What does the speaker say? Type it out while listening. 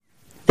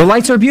The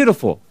lights are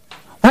beautiful.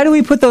 Why do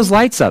we put those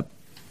lights up?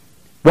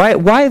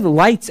 Why the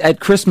lights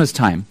at Christmas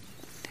time?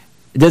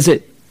 Does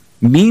it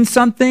mean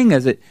something?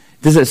 Does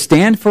it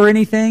stand for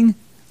anything?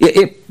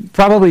 It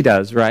probably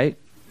does, right?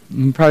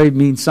 It probably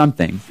means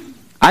something.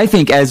 I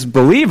think as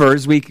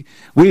believers,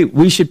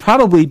 we should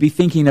probably be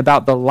thinking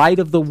about the light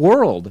of the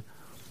world,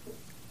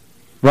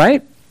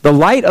 right? The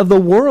light of the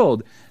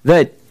world,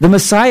 that the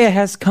Messiah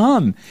has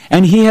come,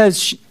 and he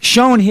has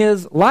shown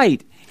his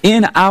light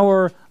in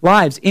our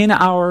lives, in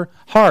our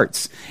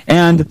hearts,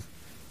 and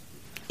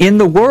in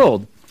the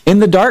world, in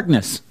the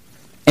darkness.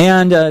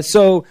 And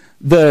so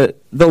the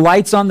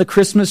lights on the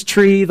Christmas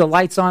tree, the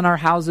lights on our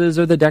houses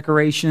or the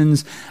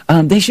decorations,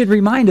 they should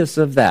remind us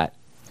of that.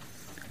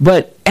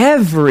 But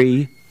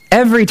every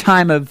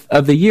time of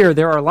the year,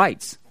 there are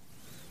lights.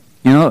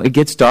 You know, it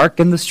gets dark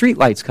and the street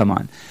lights come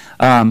on.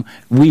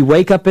 We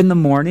wake up in the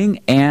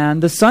morning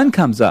and the sun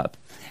comes up.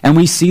 And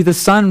we see the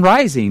sun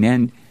rising.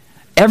 And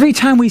every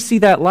time we see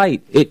that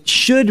light, it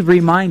should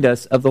remind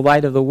us of the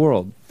light of the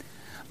world.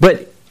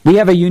 But we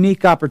have a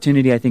unique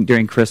opportunity, I think,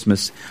 during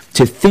Christmas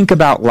to think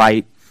about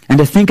light and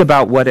to think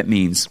about what it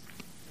means.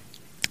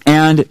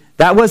 And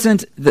that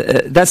wasn't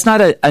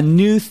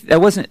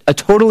a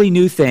totally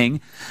new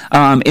thing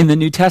in the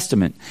New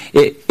Testament.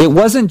 It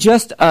wasn't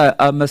just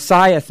a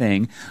Messiah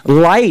thing.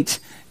 Light,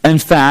 in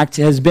fact,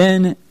 has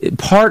been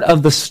part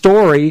of the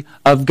story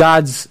of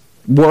God's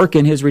work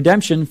in his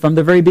redemption from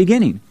the very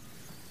beginning.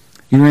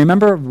 You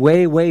remember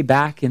way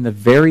back in the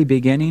very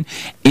beginning?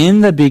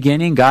 In the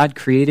beginning, God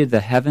created the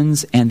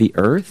heavens and the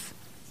earth.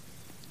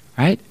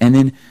 Right? And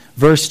then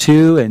verse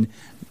 2, and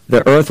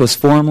the earth was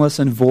formless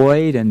and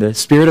void, and the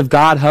Spirit of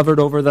God hovered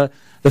over the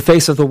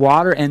face of the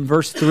water. And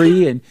verse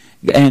 3,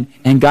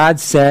 and God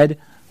said,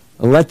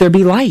 let there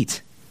be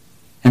light.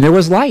 And there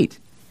was light.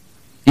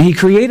 And he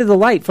created the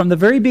light. From the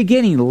very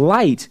beginning,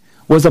 light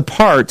was a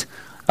part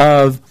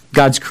of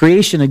God's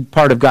creation, a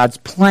part of God's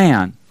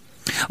plan.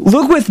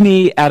 Look with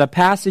me at a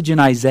passage in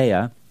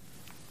Isaiah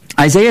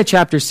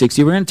chapter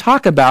 60. We're going to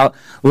talk about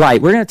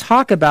light. We're going to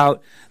talk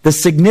about the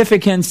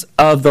significance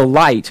of the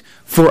light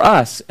for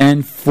us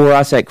and for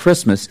us at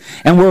Christmas.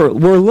 And we're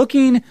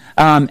looking,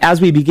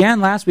 as we began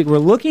last week, we're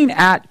looking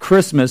at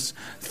Christmas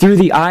through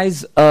the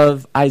eyes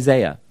of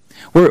Isaiah.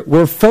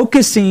 We're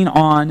focusing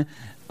on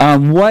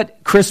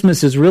what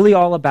Christmas is really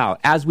all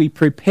about as we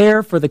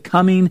prepare for the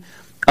coming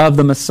of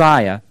the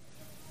Messiah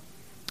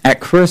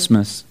at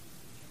Christmas.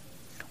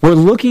 We're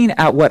looking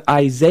at what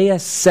Isaiah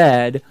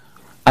said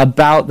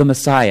about the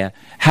Messiah,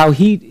 how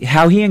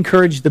he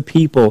encouraged the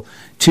people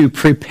to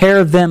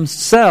prepare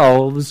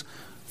themselves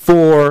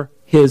for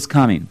his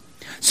coming.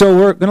 So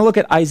we're going to look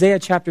at Isaiah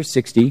chapter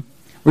 60.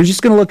 We're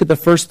just going to look at the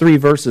first 3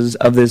 verses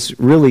of this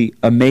really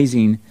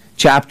amazing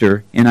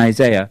chapter in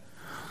Isaiah.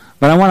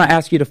 But I want to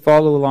ask you to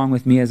follow along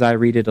with me as I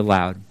read it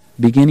aloud,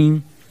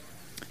 beginning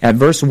at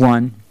verse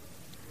 1,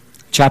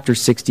 chapter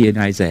 60 in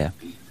Isaiah.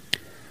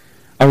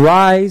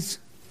 Arise,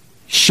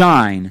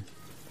 shine,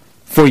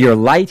 for your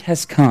light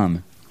has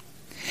come,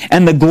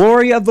 and the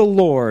glory of the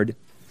Lord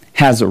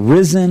has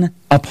risen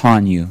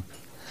upon you.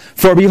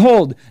 For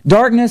behold,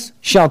 darkness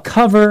shall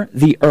cover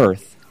the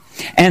earth,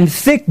 and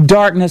thick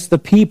darkness the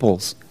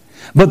peoples.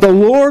 But the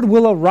Lord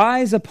will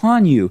arise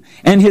upon you,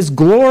 and his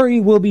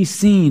glory will be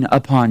seen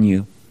upon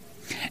you.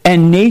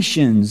 And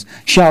nations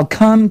shall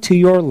come to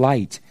your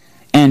light,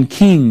 and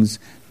kings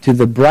to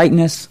the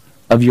brightness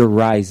of your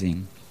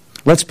rising.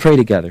 Let's pray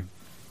together.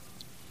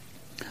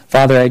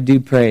 Father, I do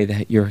pray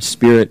that your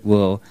Spirit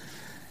will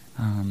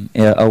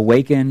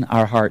awaken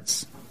our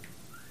hearts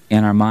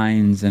and our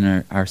minds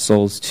and our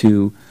souls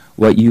to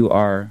what you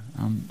are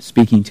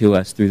speaking to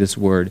us through this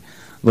word.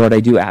 Lord, I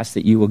do ask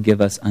that you will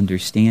give us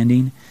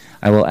understanding.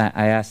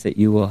 I ask that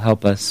you will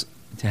help us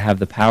to have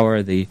the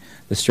power, the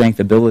strength,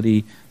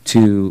 ability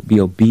to be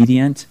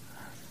obedient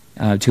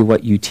to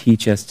what you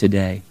teach us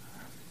today,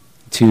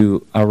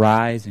 to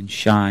arise and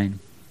shine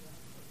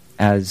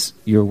as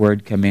your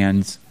word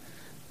commands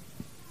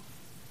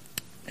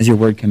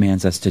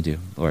us to do,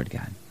 Lord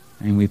God.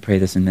 And we pray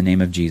this in the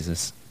name of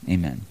Jesus.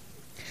 Amen.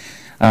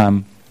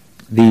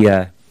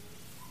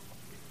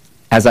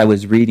 As I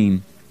was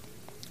reading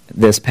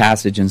this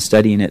passage and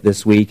studying it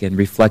this week and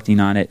reflecting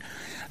on it,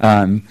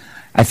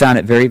 I found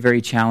it very,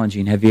 very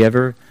challenging. Have you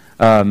ever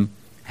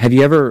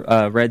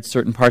read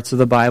certain parts of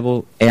the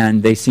Bible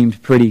and they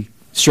seemed pretty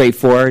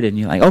straightforward, and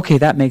you're like, okay,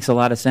 that makes a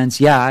lot of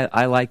sense. Yeah,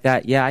 I like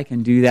that. Yeah, I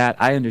can do that.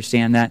 I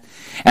understand that.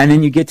 And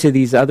then you get to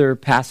these other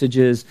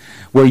passages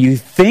where you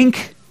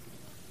think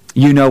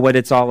you know what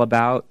it's all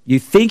about. You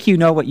think you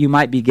know what you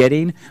might be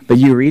getting, but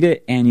you read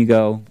it and you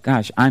go,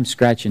 gosh, I'm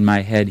scratching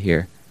my head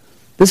here.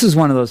 This is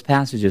one of those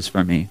passages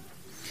for me.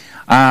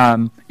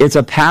 It's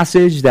a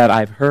passage that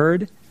I've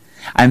heard.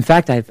 In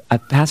fact, a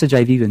passage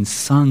I've even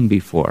sung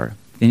before.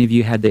 If any of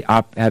you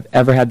have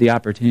ever had the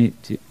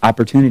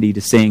opportunity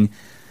to sing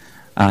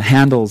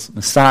Handel's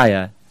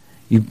Messiah,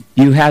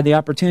 you had the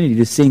opportunity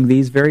to sing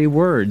these very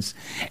words.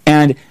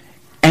 And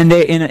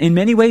they, in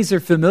many ways, they're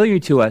familiar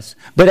to us.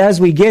 But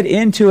as we get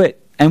into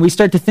it and we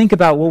start to think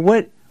about, well,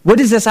 what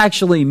does this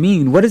actually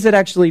mean? What does it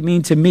actually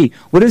mean to me?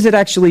 What does it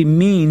actually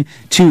mean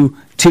to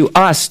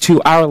us,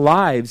 to our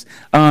lives?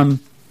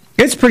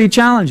 It's pretty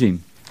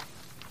challenging,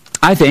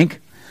 I think,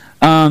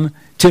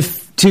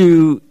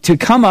 to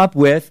come up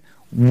with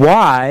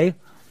why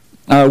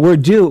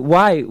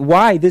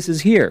why this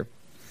is here.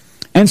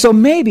 And so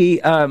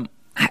maybe I'm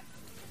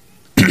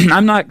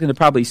not going to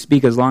probably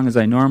speak as long as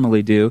I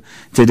normally do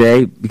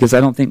today because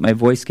I don't think my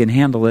voice can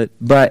handle it.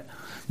 But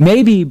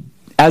maybe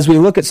as we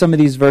look at some of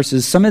these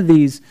verses, some of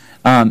these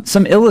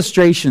some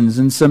illustrations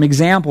and some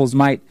examples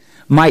might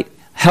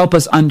help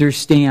us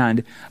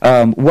understand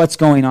what's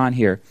going on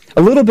here.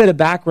 A little bit of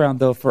background,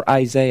 though, for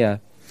Isaiah.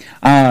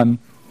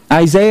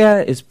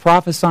 Isaiah is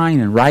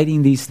prophesying and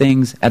writing these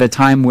things at a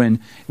time when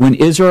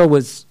Israel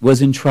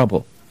was in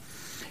trouble.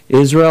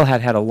 Israel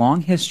had a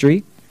long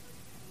history.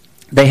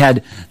 They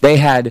had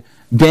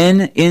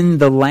been in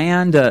the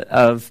land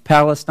of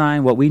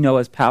Palestine, what we know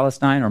as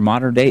Palestine or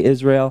modern-day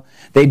Israel.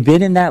 They'd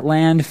been in that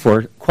land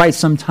for quite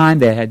some time.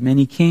 They had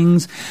many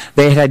kings.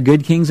 They had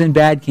good kings and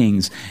bad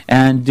kings.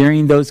 And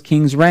during those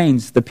kings'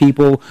 reigns, the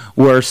people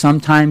were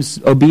sometimes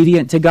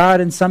obedient to God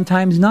and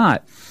sometimes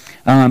not.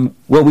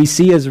 What we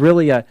see is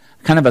really a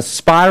kind of a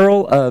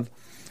spiral of,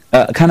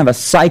 kind of a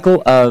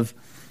cycle of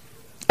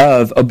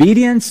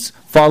obedience,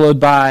 followed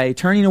by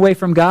turning away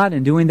from God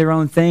and doing their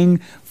own thing,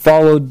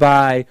 followed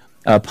by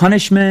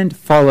punishment,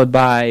 followed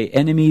by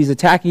enemies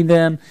attacking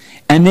them,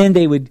 and then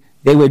they would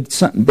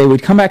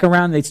come back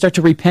around and they'd start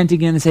to repent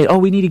again and say, "Oh,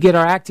 we need to get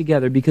our act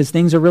together because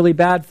things are really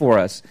bad for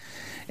us."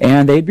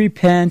 And they'd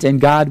repent,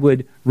 and God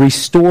would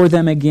restore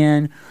them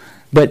again.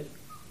 But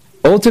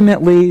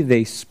ultimately,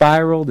 they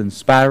spiraled and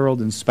spiraled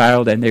and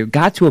spiraled, and they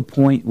got to a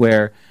point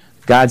where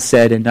God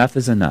said, "Enough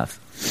is enough.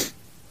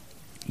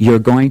 You're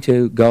going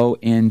to go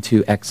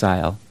into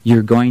exile.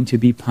 You're going to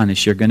be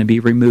punished. You're going to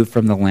be removed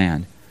from the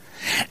land."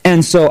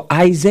 And so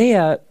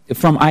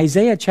from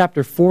Isaiah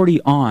chapter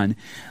 40 on,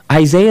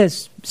 Isaiah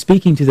is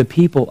speaking to the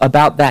people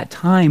about that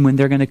time when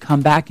they're going to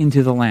come back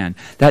into the land,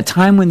 that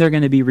time when they're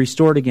going to be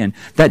restored again,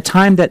 that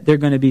time that they're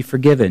going to be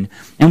forgiven.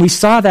 And we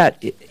saw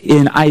that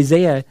in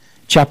Isaiah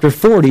chapter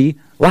 40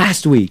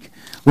 last week,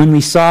 when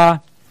we saw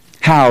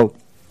how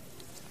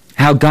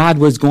God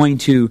was going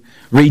to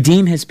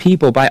redeem his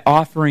people by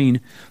offering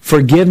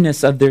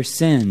forgiveness of their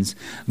sins,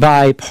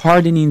 by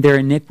pardoning their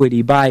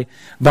iniquity, by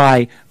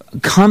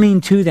coming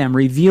to them,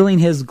 revealing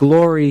his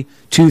glory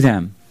to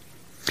them.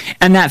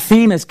 And that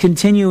theme is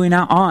continuing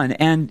on.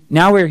 And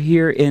now we're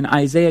here in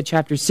Isaiah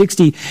chapter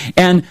 60,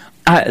 and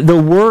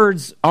the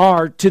words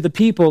are to the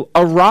people,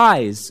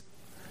 "Arise."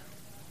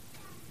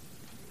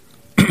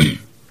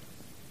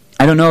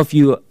 I don't know if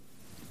you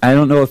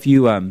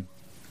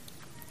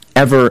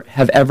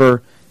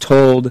ever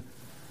told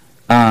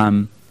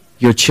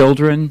your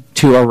children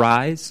to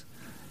arise.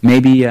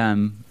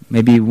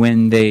 Maybe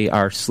when they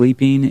are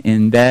sleeping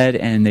in bed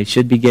and they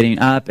should be getting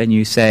up, and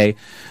you say,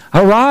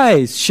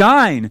 "Arise,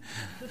 shine."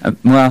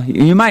 Well,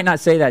 you might not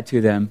say that to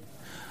them,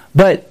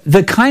 but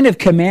the kind of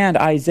command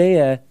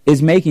Isaiah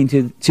is making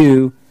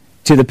to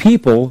the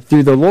people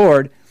through the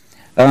Lord,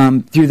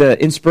 through the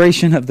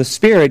inspiration of the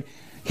Spirit,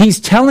 he's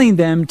telling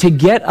them to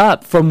get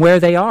up from where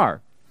they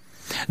are.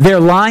 They're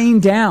lying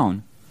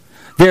down.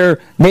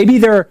 Maybe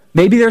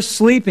they're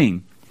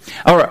sleeping,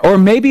 or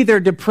maybe they're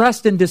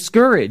depressed and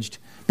discouraged.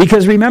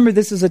 Because remember,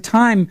 this is a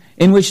time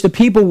in which the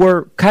people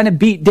were kind of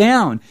beat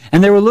down,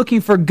 and they were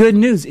looking for good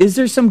news. Is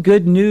there some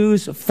good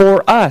news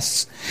for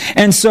us?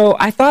 And so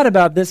I thought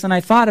about this, and I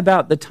thought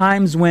about the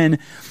times when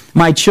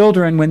my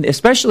children,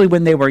 especially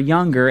when they were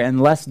younger and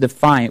less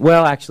defiant.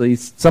 Well, actually,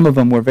 some of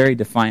them were very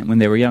defiant when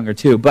they were younger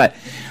too. But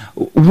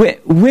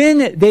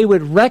when they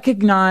would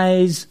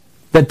recognize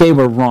that they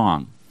were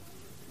wrong.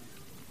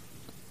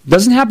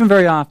 Doesn't happen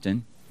very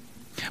often.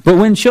 But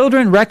when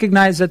children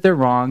recognize that they're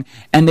wrong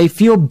and they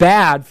feel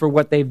bad for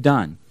what they've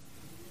done,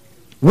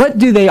 what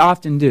do they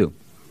often do?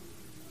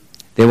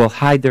 They will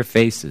hide their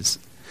faces.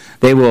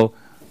 They will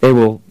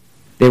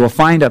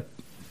find a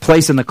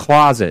place in the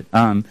closet.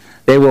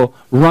 They will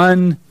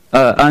run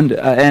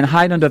and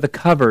hide under the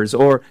covers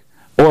or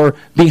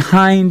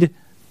behind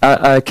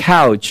a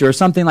couch or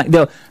something like.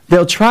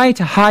 They'll try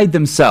to hide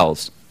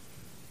themselves.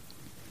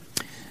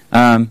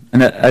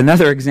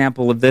 Another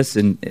example of this,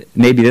 and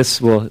maybe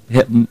this will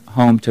hit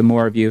home to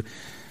more of you,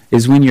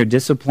 is when you're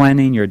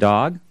disciplining your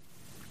dog,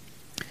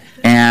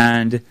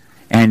 and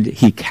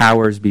he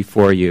cowers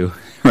before you,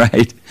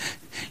 right?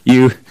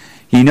 He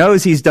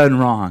knows he's done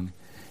wrong,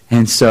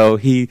 and so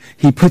he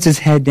puts his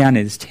head down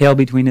and his tail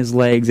between his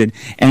legs, and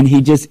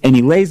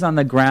he lays on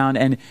the ground,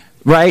 and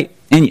right,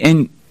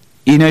 and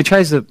he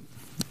tries to.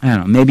 I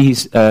don't know, maybe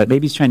he's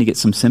trying to get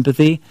some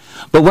sympathy.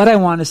 But what I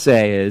want to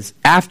say is,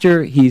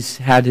 after he's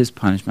had his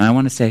punishment, I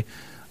want to say,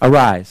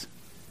 arise.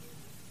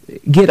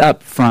 Get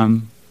up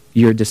from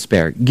your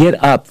despair.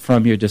 Get up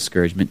from your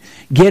discouragement.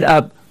 Get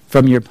up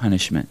from your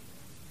punishment.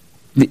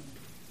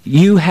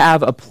 You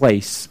have a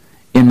place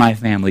in my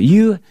family.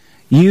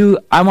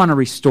 I want to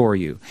restore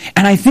you.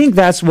 And I think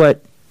that's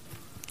what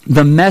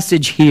the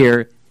message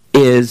here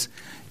is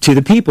to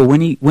the people.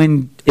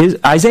 When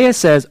Isaiah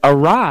says,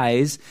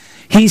 arise,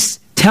 he's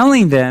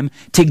telling them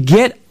to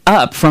get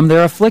up from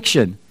their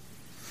affliction.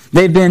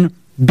 They've been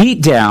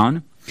beat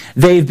down.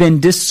 They've been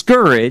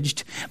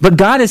discouraged. But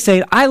God is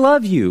saying, I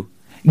love you.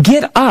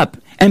 Get up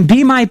and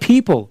be my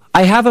people.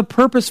 I have a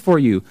purpose for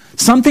you.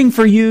 Something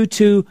for you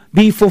to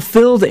be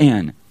fulfilled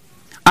in.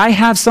 I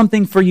have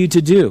something for you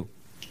to do.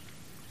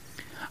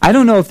 I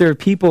don't know if there are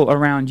people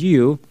around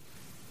you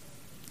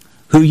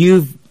who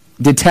you've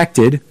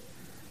detected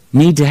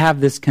need to have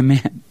this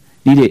command,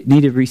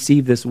 need to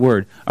receive this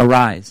word.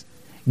 Arise.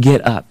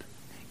 Get up.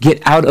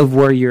 Get out of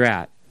where you're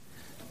at.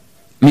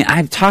 I mean,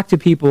 I've talked to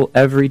people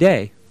every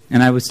day,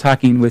 and I was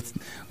talking with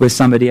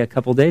somebody a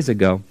couple days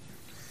ago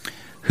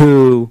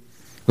who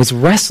was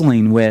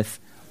wrestling with,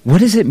 what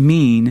does it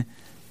mean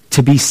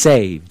to be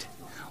saved?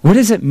 What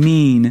does it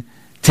mean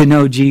to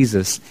know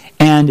Jesus?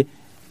 And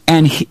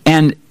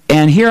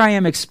here I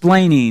am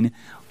explaining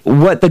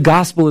what the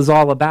gospel is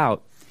all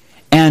about.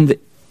 And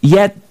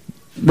yet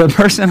the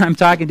person I'm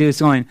talking to is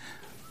going,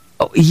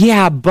 oh,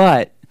 yeah,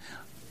 but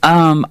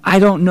I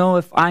don't know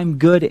if I'm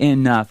good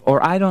enough,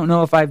 or I don't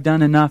know if I've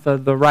done enough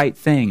of the right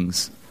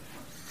things.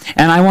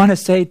 And I want to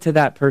say to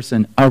that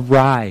person,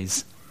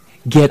 arise,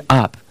 get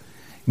up.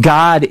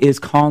 God is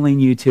calling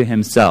you to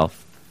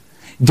himself.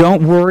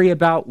 Don't worry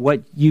about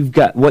what you've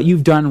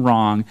done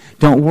wrong.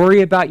 Don't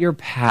worry about your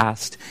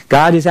past.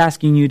 God is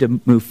asking you to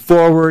move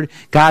forward.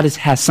 God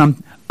has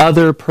some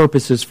other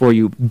purposes for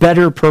you,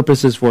 better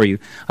purposes for you,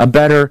 a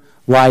better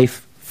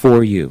life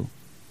for you.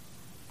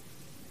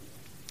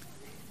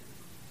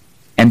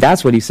 And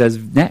that's what he says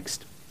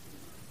next.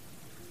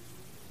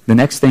 The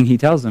next thing he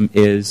tells them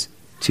is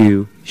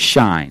to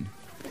shine.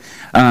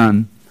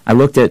 I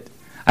looked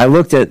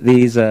at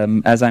these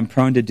as I'm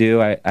prone to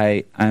do.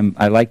 I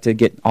like to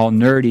get all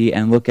nerdy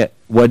and look at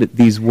what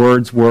these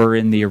words were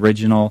in the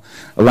original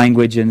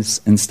language and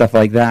stuff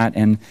like that.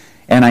 And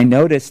I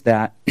noticed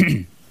that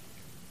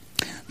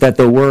that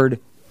the word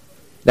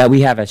that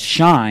we have as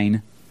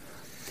shine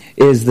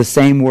is the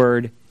same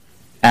word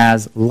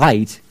as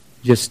light,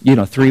 just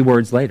 3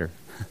 words later.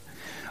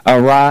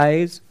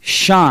 Arise,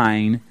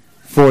 shine,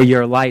 for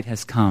your light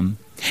has come.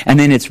 And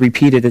then it's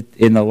repeated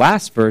in the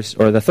last verse,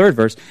 or the third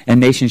verse, and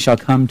nations shall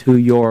come to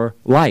your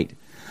light.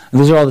 And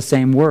those are all the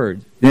same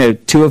word.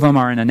 2 of them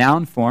are in a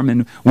noun form,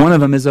 and 1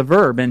 of them is a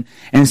verb.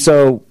 And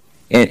so,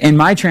 in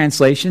my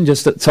translation,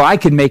 just so I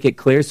could make it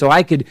clear, so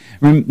I could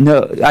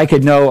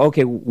know,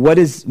 okay,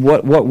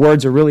 what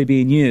words are really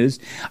being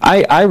used.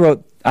 I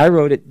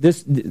wrote it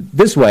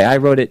this way. I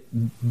wrote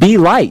it, be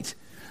light.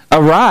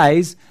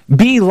 Arise,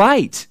 be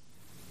light.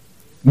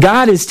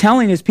 God is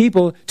telling his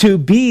people to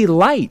be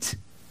light,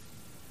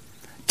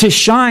 to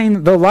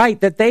shine the light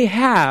that they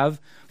have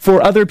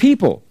for other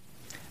people,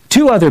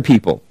 to other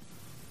people,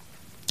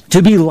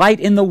 to be light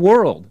in the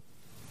world.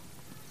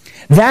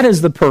 That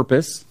is the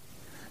purpose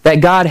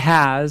that God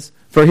has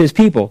for his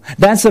people.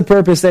 That's the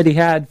purpose that he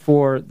had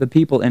for the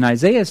people in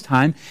Isaiah's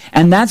time,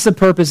 and that's the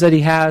purpose that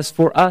he has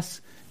for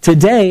us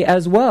today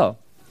as well.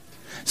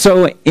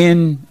 So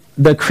in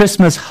the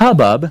Christmas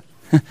hubbub,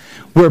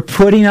 we're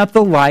putting up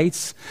the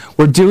lights,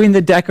 we're doing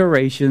the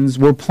decorations,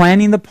 we're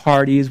planning the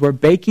parties, we're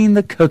baking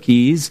the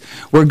cookies,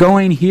 we're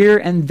going here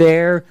and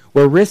there,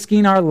 we're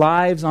risking our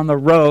lives on the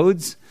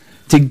roads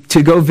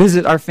to go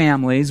visit our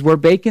families, we're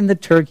baking the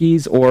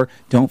turkeys, or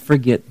don't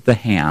forget the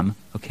ham.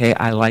 Okay,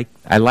 I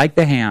like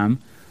the ham.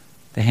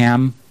 The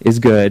ham is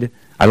good.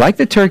 I like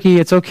the turkey,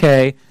 it's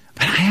okay,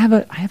 but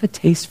I have a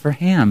taste for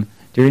ham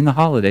during the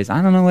holidays.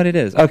 I don't know what it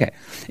is. Okay,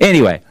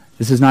 anyway.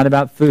 This is not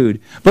about food.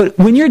 But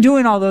when you're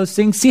doing all those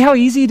things, see how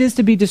easy it is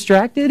to be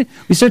distracted?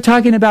 We start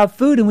talking about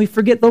food and we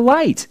forget the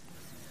light.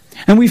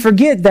 And we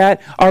forget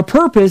that our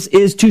purpose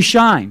is to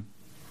shine.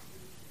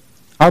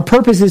 Our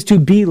purpose is to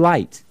be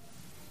light.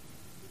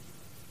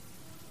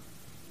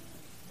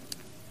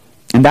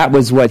 And that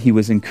was what he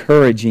was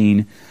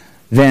encouraging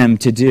them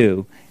to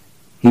do.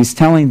 He's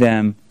telling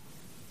them,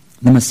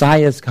 the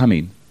Messiah is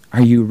coming.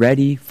 Are you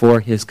ready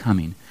for his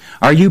coming?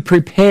 Are you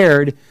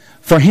prepared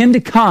for him to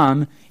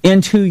come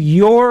into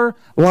your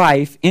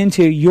life,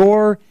 into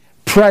your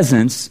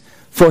presence,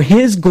 for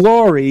his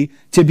glory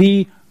to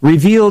be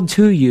revealed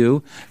to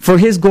you, for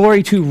his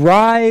glory to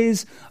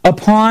rise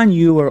upon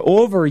you or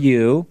over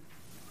you?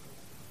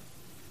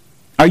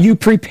 Are you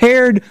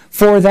prepared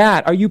for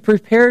that? Are you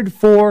prepared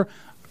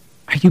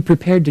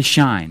to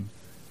shine?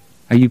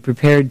 Are you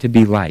prepared to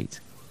be light?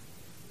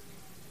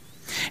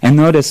 And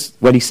notice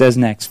what he says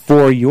next.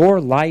 For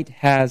your light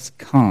has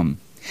come.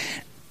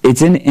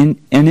 It's an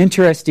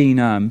interesting,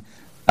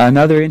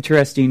 another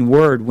interesting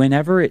word.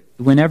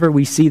 Whenever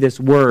we see this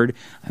word,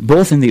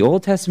 both in the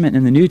Old Testament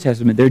and the New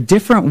Testament, they're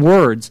different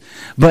words,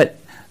 but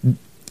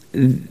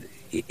in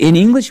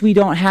English we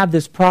don't have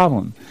this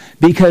problem,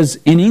 because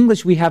in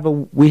English we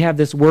have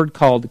this word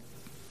called,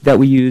 that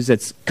we use,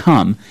 that's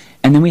come,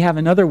 and then we have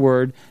another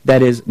word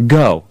that is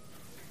go.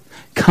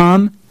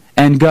 Come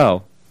and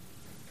go.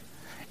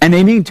 And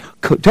they mean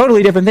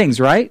totally different things,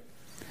 right?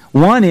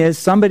 One is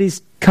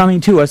somebody's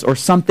coming to us or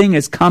something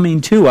is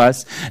coming to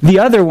us. The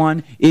other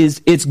one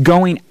is it's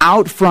going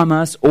out from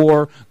us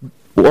or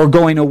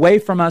going away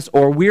from us,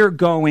 or we're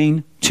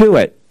going to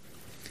it.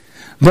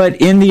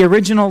 But in the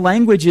original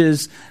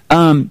languages,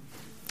 there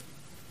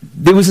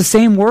was the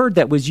same word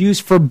that was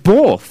used for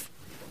both,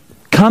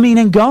 coming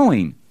and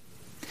going.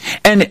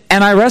 And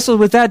I wrestled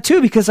with that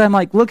too, because I'm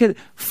like, look at,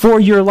 for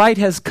your light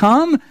has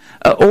come,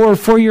 or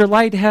for your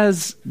light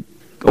has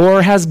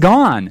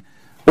gone,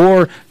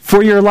 or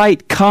for your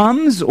light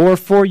comes, or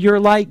for your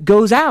light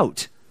goes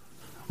out.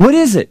 What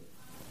is it?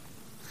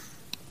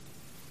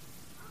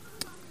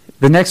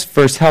 The next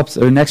phrase helps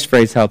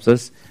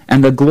us.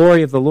 And the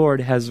glory of the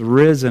Lord has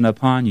risen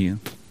upon you.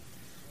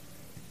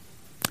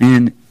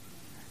 And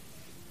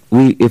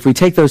if we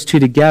take those two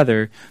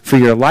together, for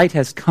your light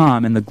has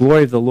come and the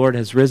glory of the Lord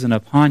has risen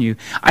upon you,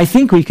 I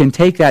think we can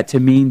take that to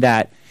mean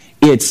that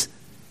it's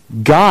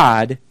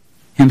God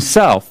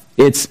Himself.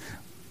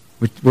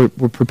 We're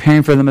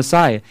preparing for the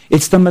Messiah.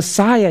 It's the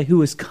Messiah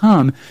who has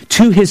come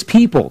to His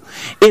people.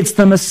 It's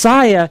the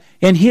Messiah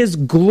and His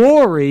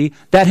glory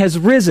that has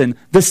risen.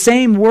 The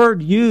same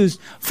word used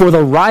for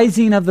the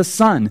rising of the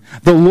sun.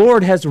 The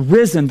Lord has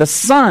risen. The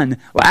sun,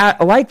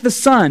 like the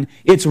sun,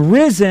 it's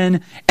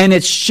risen and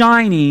it's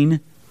shining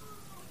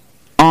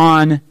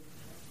on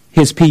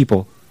His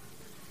people.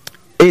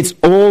 It's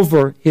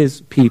over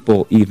His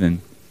people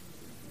even.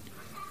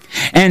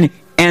 And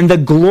the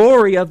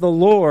glory of the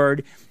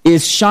Lord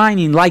is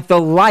shining like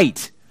the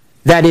light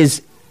that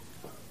is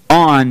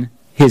on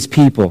His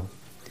people.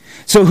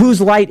 So whose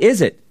light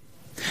is it?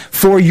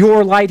 For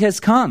your light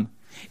has come.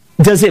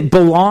 Does it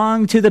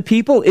belong to the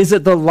people? Is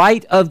it the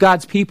light of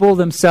God's people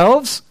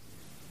themselves?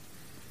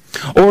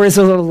 Or is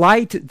it a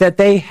light that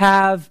they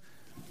have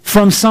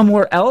from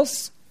somewhere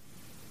else?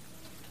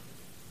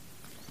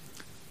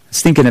 I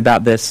was thinking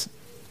about this.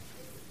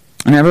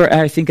 Whenever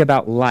I think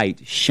about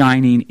light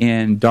shining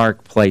in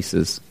dark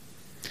places,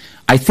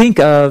 I think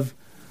of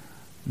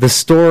the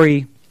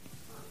story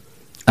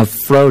of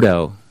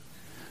Frodo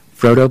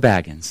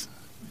Baggins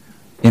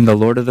in The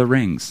Lord of the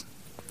Rings.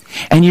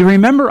 And you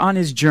remember on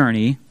his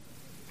journey,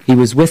 he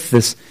was with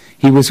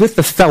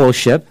the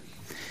fellowship,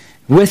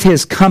 with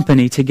his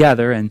company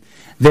together, and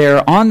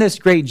they're on this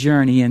great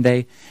journey, and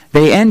they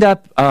end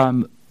up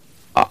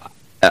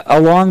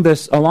along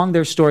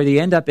their story, they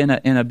end up in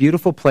a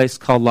beautiful place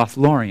called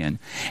Lothlorien,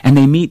 and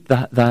they meet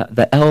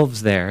the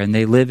elves there, and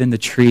they live in the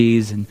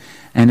trees, and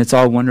it's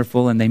all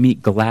wonderful, and they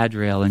meet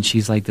Galadriel, and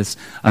she's like this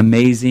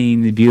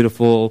amazing,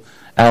 beautiful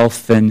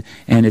elf, and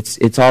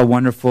it's all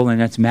wonderful, and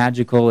it's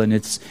magical, and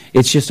it's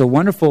just a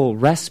wonderful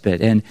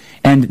respite, and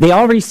they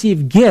all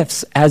receive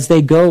gifts as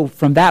they go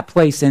from that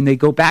place, and they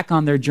go back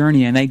on their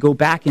journey, and they go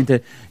back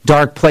into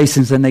dark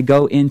places, and they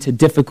go into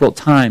difficult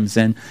times,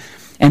 and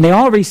they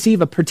all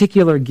receive a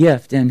particular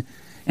gift, and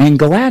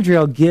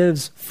Galadriel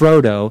gives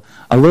Frodo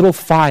a little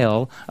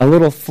phial, a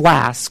little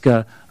flask,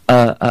 a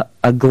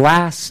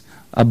glass,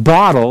 a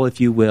bottle, if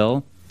you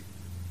will,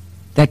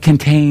 that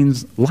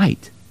contains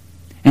light.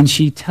 And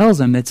she tells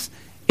him it's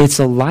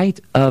a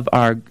light of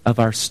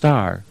our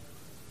star,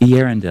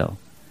 Eärendil,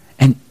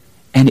 and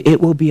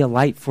it will be a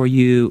light for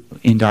you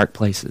in dark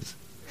places.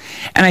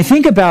 And I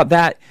think about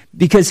that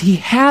because he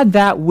had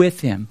that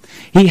with him.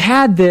 He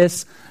had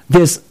this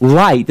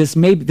light, this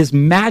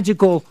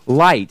magical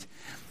light,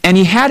 and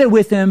he had it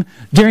with him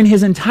during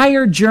his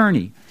entire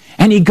journey.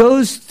 And he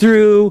goes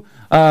through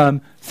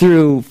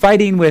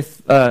fighting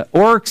with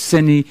orcs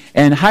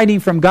and hiding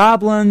from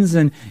goblins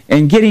and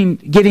getting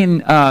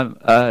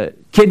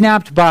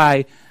kidnapped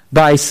by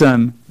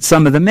some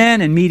of the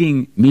men and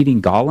meeting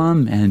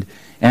Gollum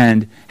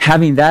and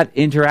having that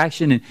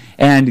interaction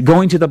and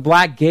going to the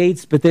Black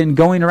Gates, but then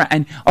going around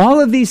and all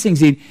of these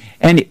things.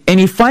 And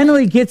he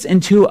finally gets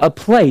into a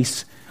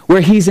place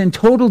where he's in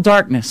total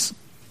darkness.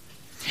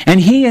 And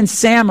he and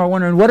Sam are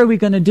wondering, what are we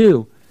going to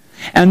do?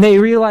 And they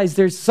realize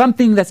there's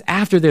something that's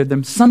after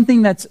them,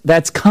 something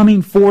that's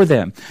coming for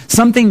them,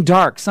 something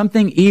dark,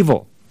 something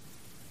evil.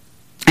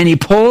 And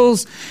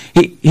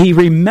he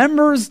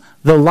remembers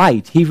the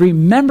light. He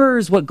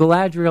remembers what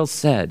Galadriel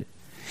said.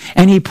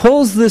 And he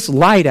pulls this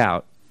light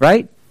out,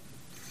 right?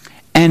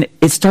 And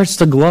it starts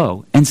to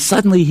glow. And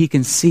suddenly he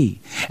can see.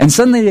 And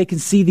suddenly they can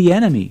see the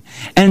enemy.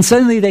 And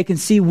suddenly they can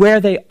see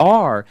where they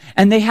are.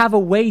 And they have a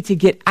way to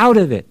get out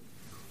of it.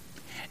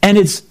 And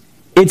it's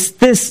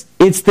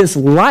this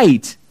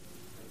light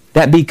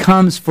that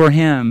becomes for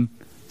him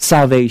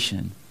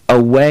salvation,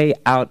 a way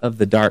out of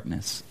the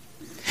darkness.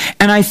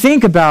 And I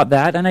think about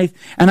that, and I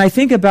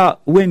think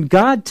about when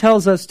God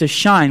tells us to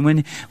shine,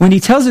 when He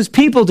tells His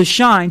people to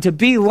shine, to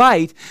be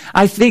light.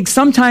 I think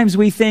sometimes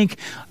we think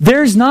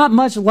there's not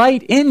much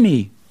light in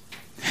me.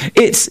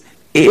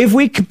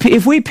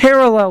 If we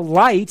parallel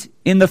light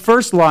in the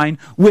first line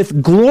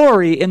with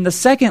glory in the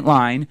second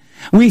line,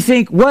 we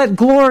think, what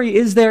glory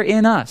is there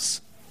in us?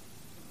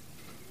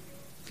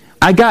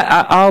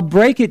 I'll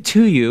break it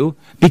to you.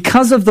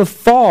 Because of the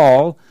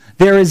fall,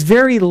 there is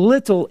very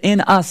little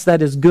in us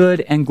that is good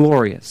and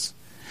glorious.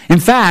 In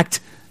fact,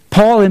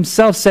 Paul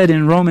himself said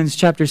in Romans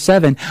chapter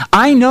 7,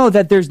 I know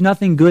that there's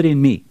nothing good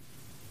in me.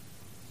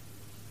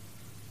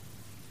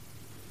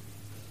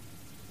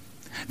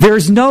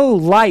 There's no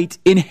light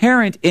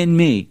inherent in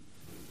me.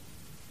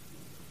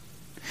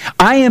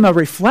 I am a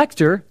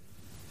reflector,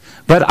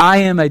 but I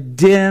am a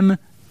dim,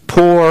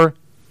 poor,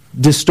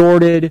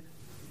 distorted,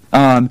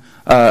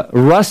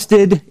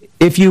 rusted,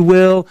 if you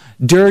will,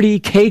 dirty,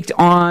 caked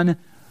on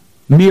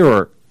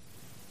mirror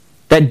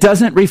that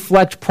doesn't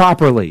reflect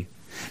properly.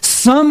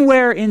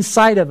 Somewhere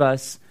inside of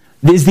us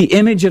is the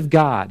image of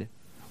God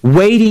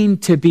waiting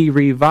to be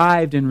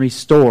revived and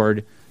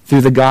restored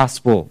through the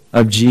gospel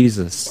of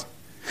Jesus.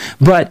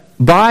 But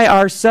by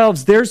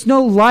ourselves, there's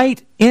no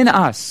light in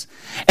us.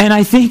 And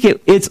I think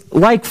it's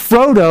like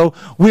Frodo,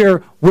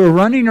 we're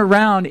running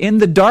around in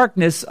the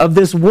darkness of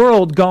this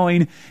world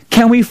going,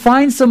 can we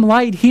find some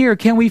light here?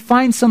 Can we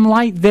find some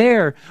light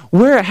there?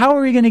 How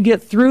are we going to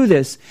get through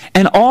this?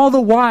 And all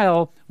the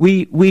while,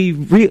 we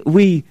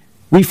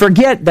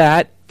forget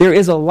that there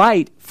is a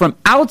light from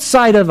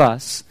outside of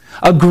us,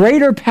 a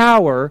greater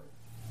power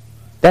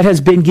that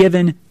has been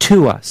given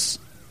to us.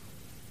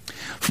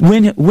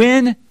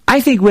 I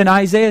think when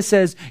Isaiah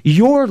says,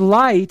 your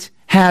light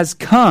has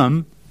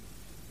come,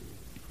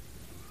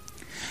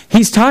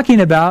 he's talking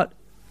about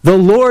the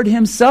Lord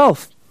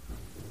himself.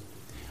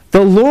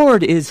 The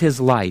Lord is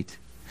his light.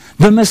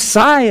 The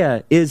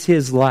Messiah is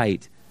his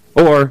light,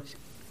 or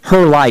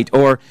her light,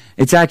 or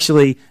it's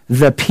actually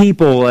the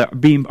people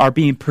are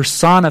being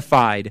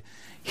personified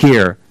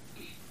here.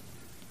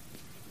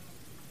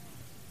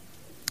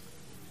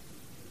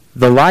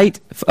 The light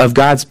of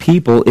God's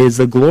people is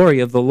the glory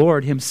of the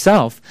Lord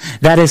himself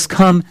that has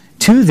come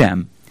to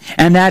them,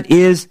 and that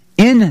is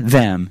in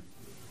them.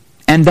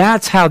 And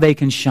that's how they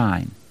can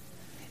shine.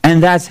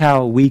 And that's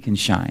how we can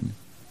shine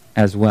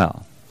as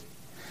well.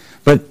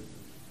 But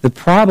the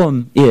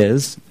problem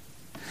is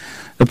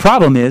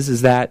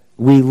that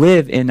we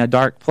live in a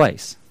dark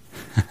place.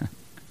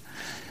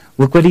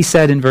 Look what he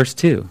said in verse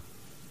 2.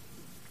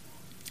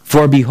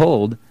 For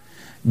behold,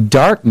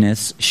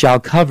 darkness shall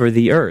cover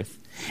the earth,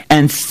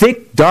 and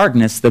thick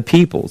darkness the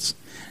peoples.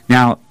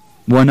 Now,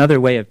 one other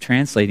way of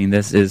translating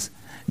this is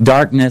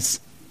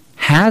darkness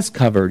has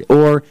covered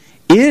or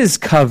is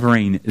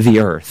covering the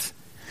earth.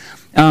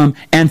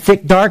 And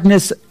thick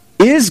darkness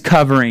is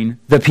covering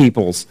the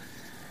peoples.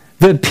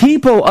 The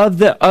people of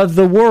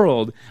the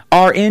world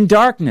are in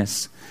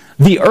darkness.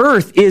 The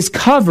earth is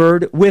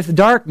covered with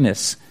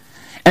darkness.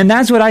 And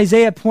that's what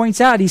Isaiah points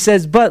out. He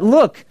says, but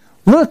look,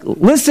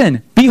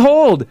 listen,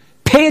 behold,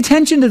 pay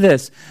attention to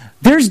this.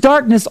 There's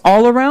darkness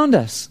all around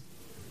us.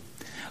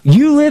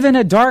 You live in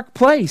a dark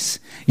place.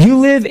 You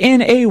live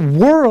in a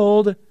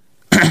world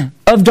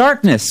of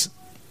darkness.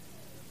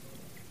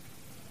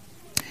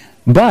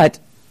 But,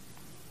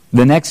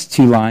 the next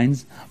two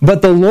lines,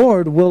 but the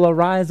Lord will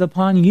arise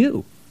upon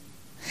you,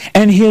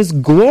 and his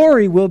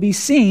glory will be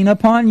seen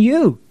upon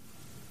you.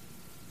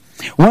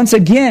 Once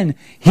again,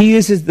 he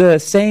uses the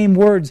same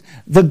words.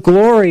 The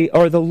glory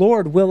or the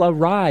Lord will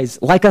arise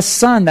like a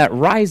sun that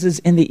rises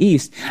in the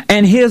east,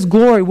 and his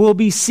glory will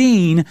be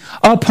seen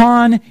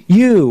upon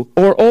you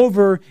or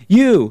over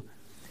you.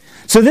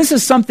 So this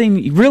is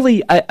something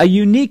really a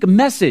unique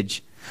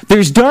message.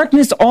 There's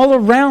darkness all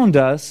around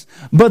us,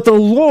 but the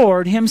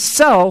Lord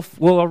himself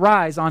will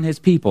arise on his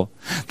people.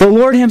 The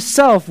Lord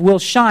himself will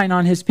shine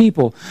on his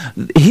people.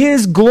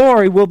 His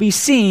glory will be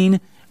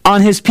seen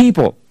on his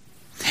people.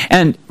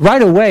 And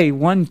right away,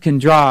 one can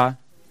draw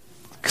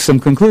some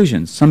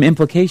conclusions, some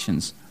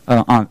implications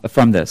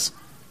from this.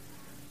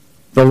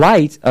 The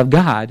light of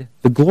God,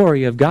 the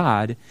glory of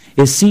God,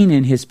 is seen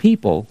in his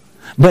people,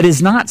 but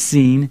is not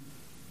seen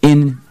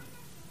in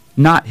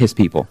not his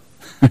people.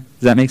 Does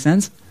that make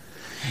sense?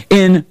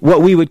 In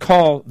what we would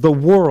call the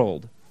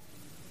world.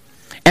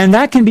 And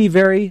that can be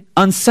very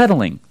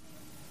unsettling.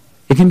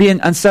 It can be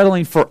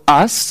unsettling for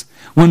us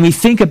when we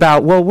think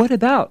about, well, what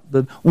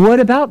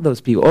about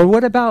those people? Or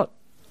what about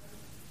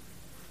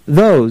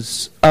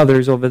those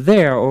others over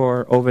there,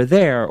 or over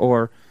there,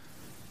 or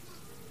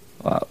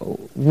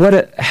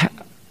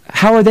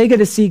how are they going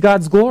to see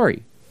God's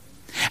glory?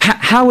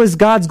 How is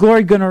God's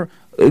glory going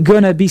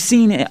to be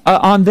seen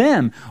on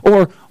them?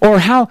 Or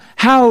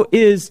how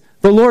is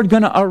the Lord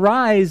going to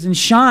arise and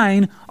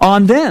shine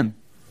on them?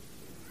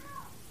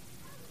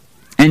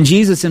 And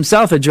Jesus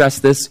himself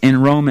addressed this in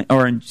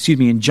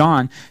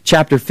John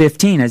chapter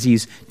 15 as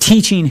he's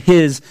teaching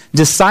his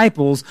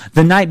disciples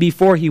the night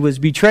before he was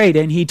betrayed.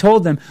 And he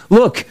told them,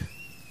 look,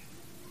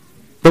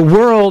 the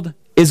world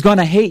is going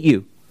to hate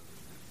you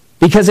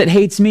because it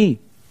hates me.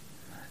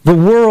 The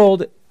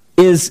world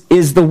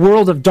is the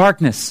world of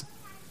darkness.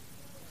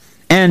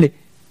 And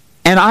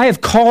I have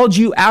called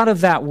you out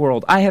of that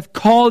world. I have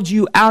called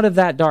you out of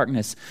that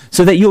darkness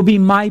so that you'll be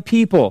my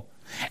people.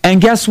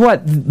 And guess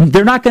what?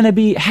 They're not going to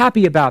be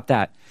happy about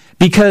that.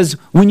 Because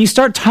when you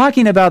start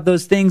talking about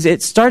those things,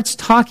 it starts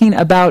talking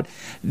about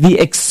the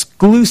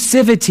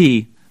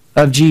exclusivity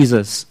of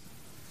Jesus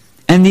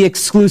and the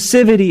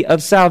exclusivity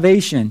of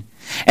salvation.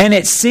 And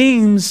it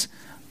seems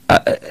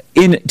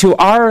to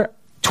our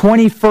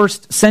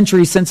 21st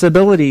century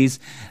sensibilities,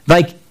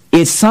 like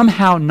it's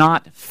somehow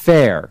not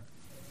fair.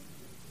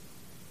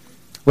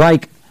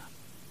 Like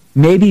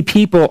maybe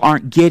people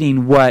aren't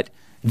getting what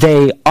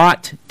they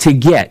ought to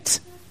get.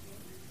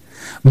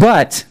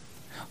 But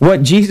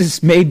what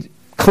Jesus made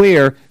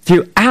clear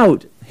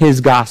throughout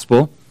his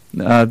gospel,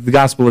 the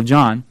Gospel of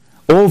John,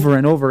 over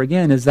and over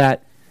again, is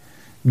that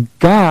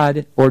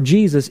God, or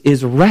Jesus,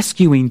 is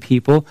rescuing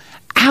people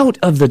out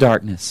of the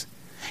darkness.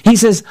 He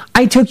says,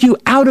 I took you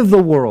out of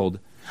the world.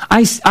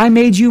 I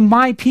made you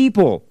my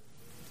people.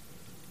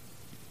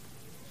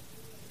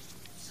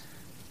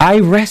 I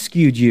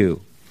rescued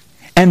you.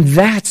 And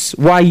that's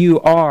why you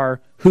are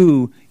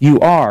who you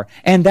are.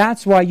 And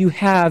that's why you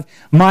have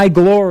my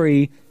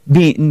glory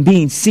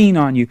being seen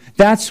on you.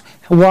 That's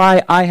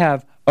why I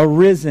have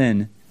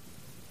arisen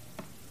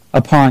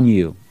upon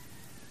you.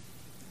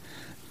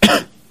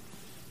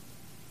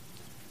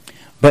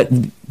 But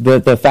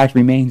the fact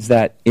remains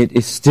that it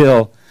is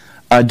still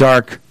a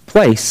dark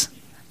place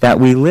that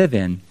we live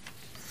in.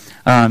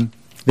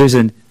 There's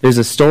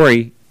a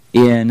story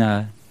in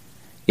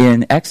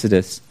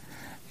Exodus,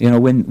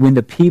 when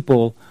the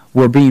people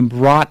were being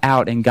brought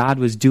out and God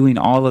was doing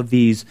all of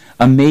these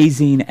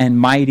amazing and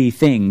mighty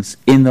things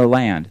in the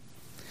land.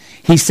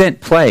 He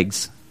sent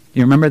plagues.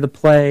 You remember the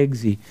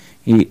plagues?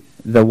 The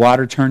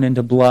water turned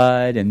into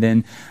blood, and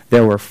then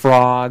there were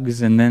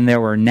frogs, and then there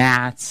were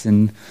gnats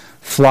and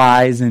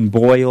flies and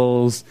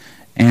boils,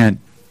 and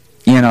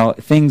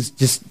things,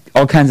 just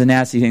all kinds of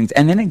nasty things.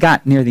 And then it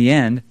got near the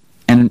end,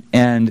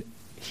 and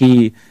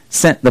he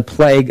sent the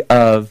plague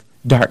of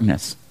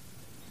darkness.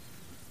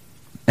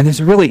 And there's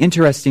a really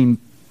interesting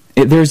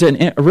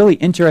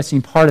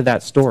part of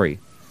that story,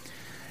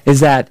 is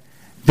that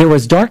there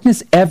was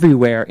darkness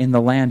everywhere in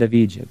the land of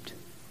Egypt.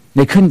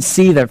 They couldn't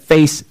see their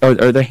face, or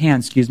their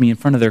hands, in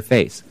front of their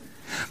face.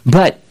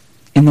 But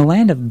in the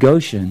land of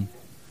Goshen,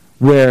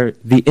 where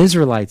the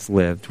Israelites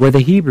lived, where the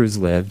Hebrews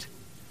lived,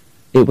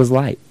 it was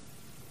light.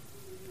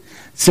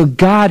 So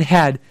God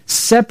had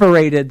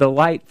separated the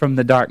light from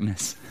the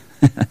darkness.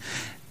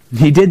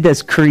 He did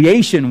this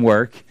creation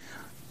work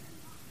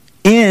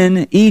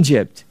in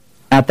Egypt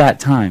at that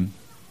time.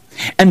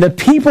 And the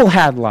people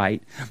had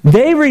light.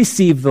 They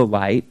received the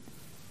light,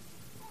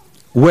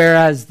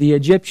 whereas the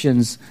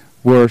Egyptians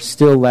were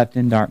still left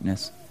in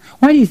darkness.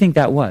 Why do you think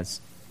that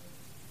was?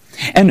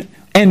 And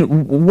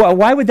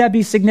why would that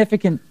be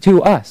significant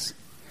to us?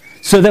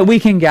 So that we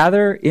can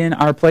gather in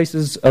our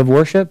places of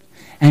worship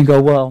and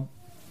go, well,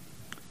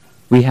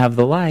 we have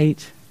the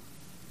light.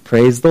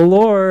 Praise the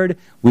Lord.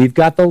 We've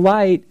got the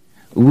light.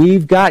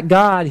 We've got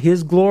God.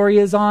 His glory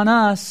is on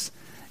us.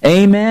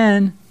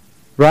 Amen.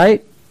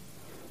 Right?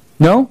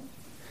 No?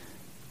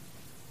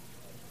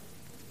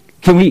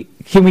 Can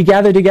we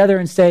gather together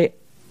and say,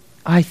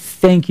 I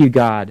thank you,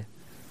 God,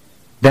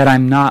 that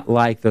I'm not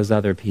like those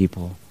other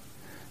people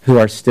who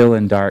are still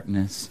in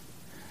darkness,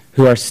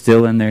 who are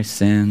still in their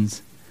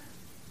sins.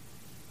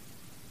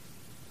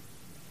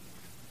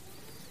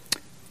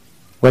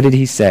 What did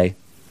he say?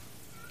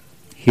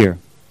 Here.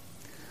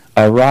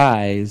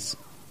 Arise,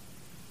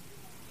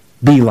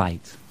 be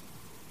light.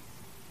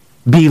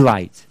 Be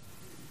light.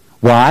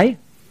 Why?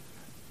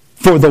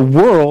 For the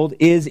world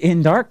is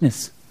in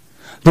darkness.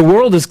 The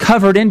world is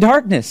covered in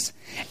darkness.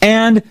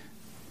 And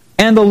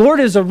the Lord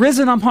is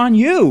arisen upon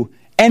you,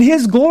 and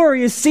His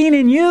glory is seen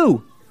in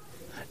you.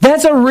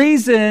 That's a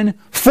reason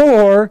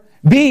for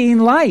being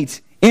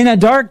light in a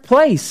dark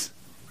place.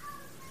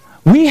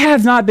 We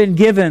have not been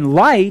given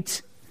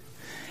light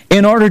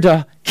in order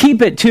to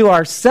keep it to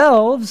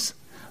ourselves,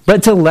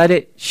 but to let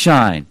it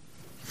shine.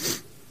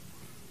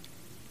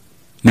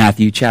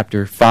 Matthew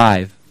chapter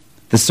 5,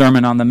 the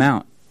Sermon on the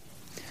Mount.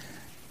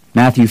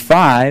 Matthew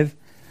 5,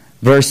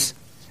 verse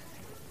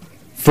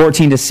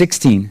 14 to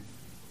 16.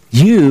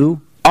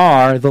 You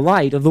are the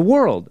light of the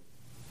world.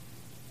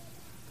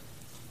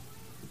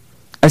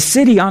 A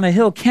city on a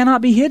hill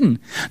cannot be hidden,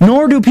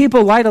 nor do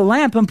people light a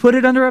lamp and put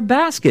it under a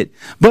basket,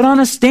 but on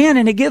a stand,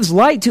 and it gives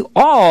light to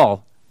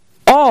all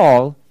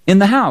in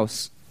the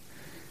house.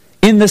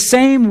 In the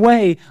same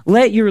way,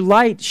 let your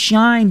light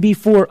shine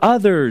before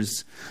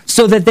others,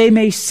 so that they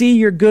may see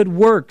your good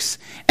works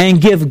and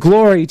give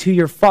glory to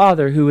your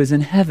Father who is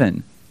in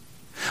heaven.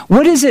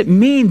 What does it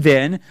mean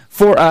then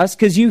for us?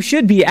 Because you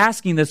should be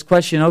asking this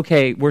question,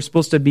 okay, we're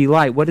supposed to be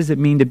light. What does it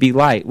mean to be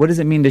light? What does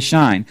it mean to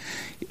shine?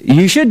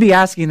 You should be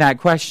asking that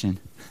question.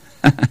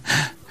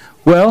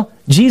 Well,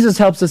 Jesus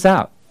helps us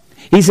out.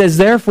 He says,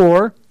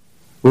 therefore,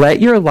 let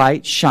your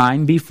light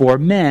shine before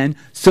men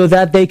so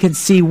that they can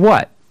see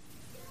what?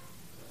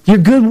 Your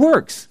good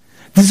works.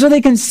 So they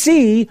can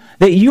see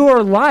that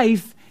your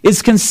life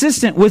is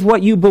consistent with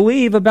what you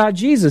believe about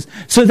Jesus.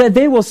 So that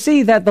they will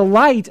see that the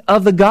light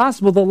of the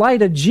gospel, the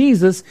light of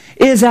Jesus,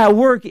 is at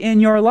work in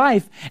your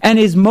life and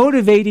is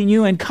motivating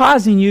you and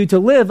causing you to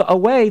live a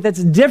way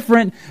that's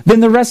different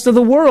than the rest of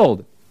the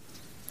world.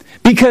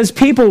 Because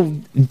people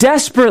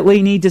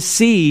desperately need to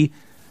see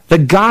the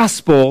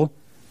gospel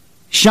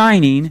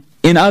shining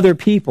in other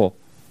people,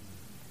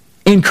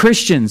 in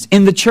Christians,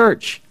 in the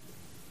church.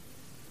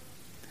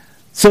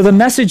 So the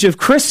message of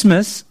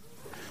Christmas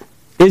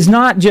is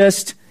not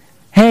just,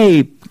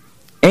 hey,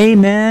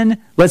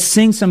 amen, let's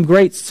sing some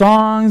great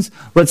songs,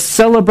 let's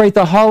celebrate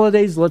the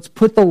holidays, let's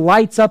put the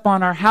lights up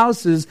on our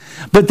houses.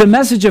 But the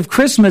message of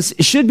Christmas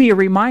should be a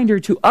reminder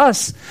to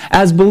us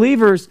as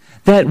believers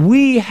that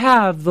we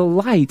have the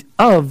light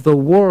of the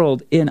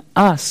world in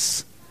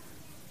us.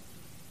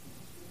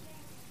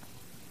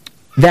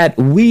 That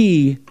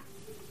we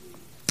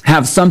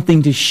have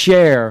something to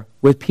share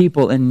with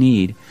people in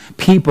need,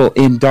 people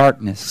in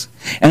darkness.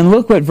 And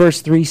look what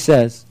verse 3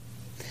 says.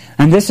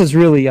 And this is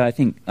really, I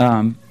think,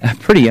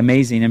 pretty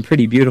amazing and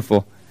pretty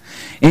beautiful.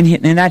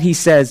 In that he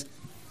says,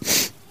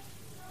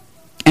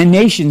 "And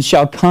nations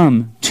shall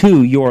come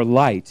to your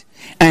light,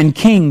 and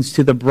kings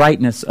to the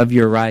brightness of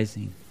your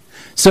rising."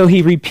 So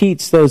he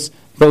repeats those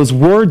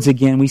words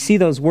again. We see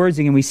those words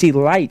again. We see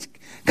light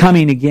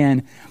coming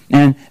again.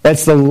 And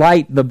that's the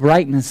light, the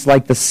brightness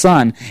like the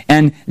sun.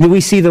 And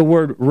we see the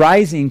word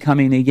rising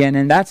coming again.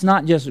 And that's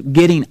not just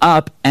getting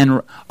up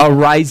and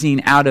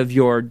arising out of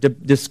your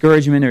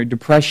discouragement or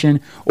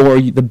depression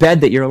or the bed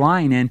that you're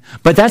lying in.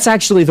 But that's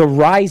actually the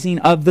rising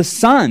of the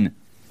sun.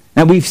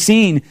 And we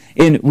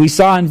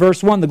saw in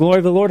verse 1, the glory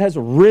of the Lord has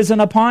risen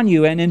upon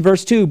you. And in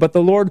verse 2, but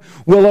the Lord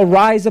will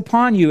arise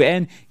upon you,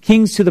 and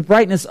kings to the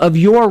brightness of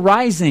your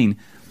rising.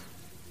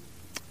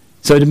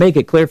 So to make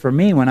it clear for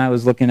me, when I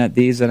was looking at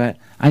these, and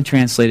I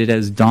translated it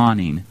as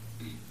dawning.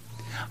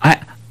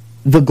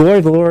 The glory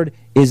of the Lord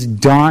is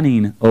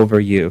dawning over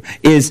you.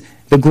 The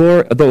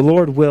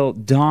Lord will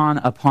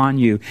dawn upon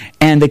you,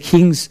 and the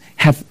kings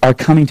are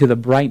coming to the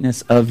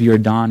brightness of your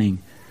dawning.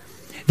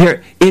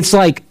 It's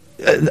like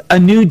a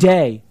new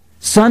day.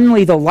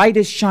 Suddenly the light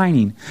is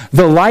shining.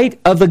 The light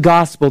of the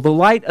gospel, the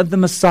light of the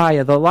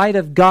Messiah, the light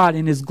of God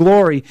in His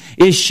glory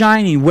is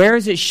shining. Where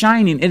is it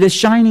shining? It is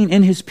shining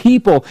in His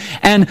people.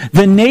 And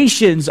the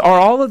nations are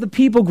all of the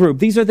people group.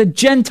 These are the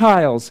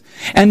Gentiles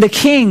and the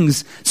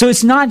kings. So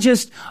it's not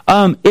just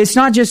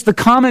the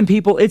common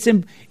people.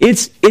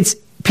 It's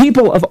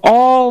people of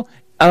all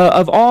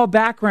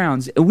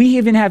backgrounds. We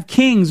even have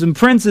kings and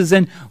princes,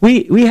 and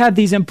we have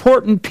these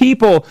important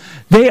people.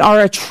 They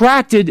are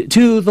attracted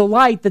to the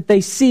light that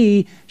they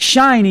see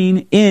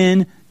shining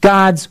in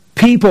God's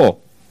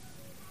people.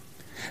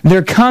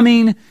 They're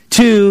coming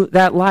to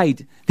that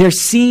light. They're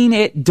seeing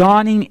it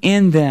dawning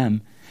in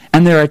them,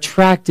 and they're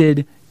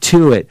attracted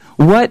to it.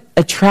 What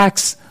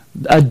attracts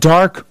a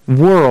dark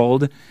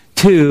world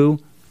to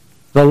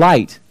the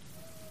light?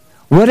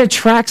 What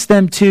attracts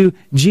them to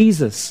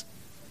Jesus?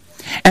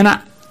 And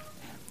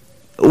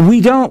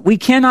we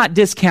cannot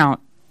discount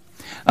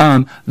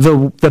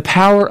the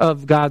power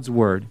of God's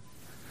Word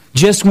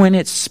just when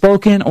it's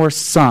spoken or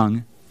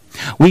sung.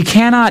 We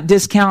cannot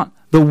discount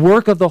the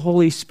work of the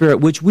Holy Spirit,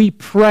 which we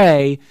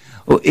pray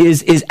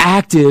is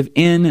active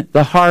in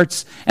the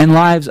hearts and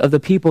lives of the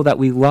people that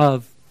we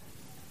love.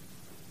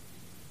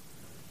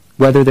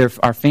 Whether they're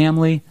our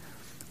family,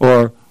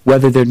 or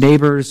whether they're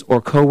neighbors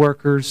or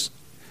co-workers,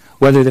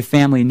 whether they're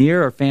family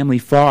near or family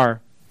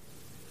far.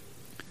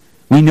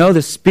 We know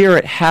the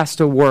Spirit has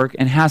to work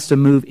and has to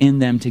move in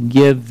them to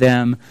give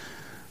them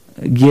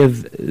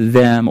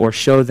or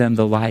show them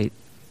the light.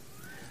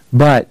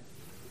 But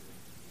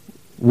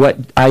what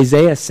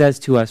Isaiah says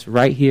to us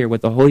right here,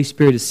 what the Holy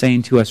Spirit is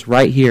saying to us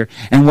right here,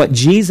 and what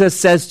Jesus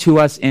says to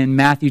us in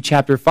Matthew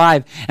chapter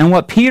 5, and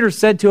what Peter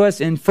said to us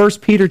in 1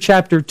 Peter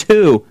chapter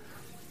 2,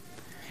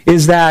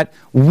 is that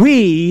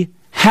we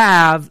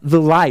have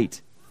the light.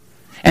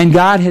 And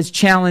God has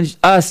challenged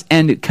us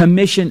and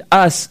commissioned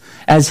us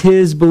as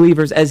His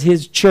believers, as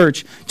His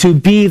church, to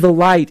be the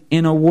light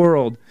in a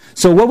world.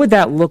 So what would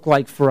that look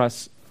like for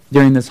us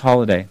during this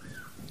holiday?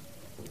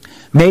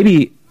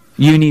 Maybe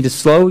you need to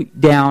slow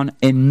down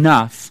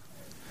enough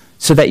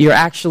so that you're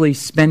actually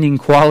spending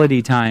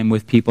quality time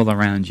with people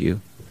around you.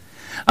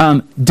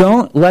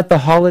 Don't let the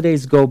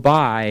holidays go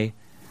by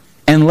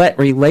and let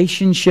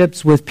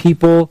relationships with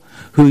people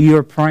who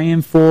you're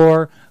praying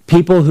for,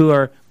 people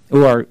who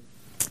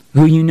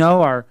you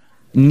know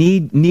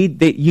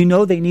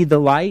they need the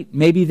light.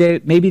 Maybe they're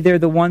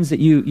the ones that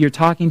you're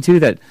talking to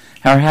that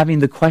are having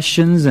the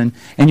questions, and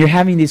you're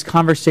having these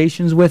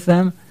conversations with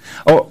them.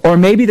 Or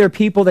maybe they're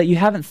people that you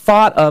haven't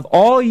thought of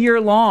all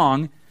year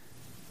long,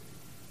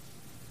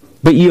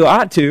 but you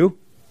ought to.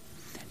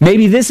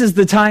 Maybe this is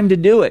the time to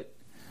do it.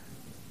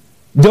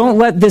 Don't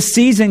let this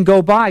season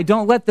go by.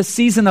 Don't let the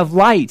season of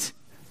light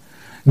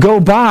go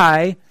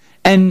by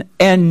and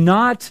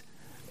not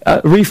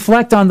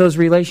reflect on those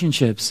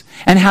relationships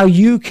and how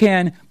you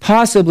can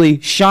possibly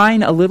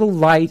shine a little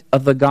light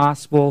of the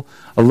gospel,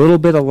 a little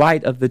bit of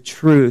light of the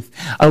truth,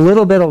 a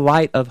little bit of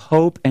light of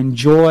hope and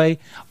joy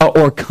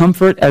or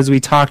comfort, as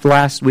we talked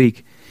last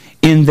week,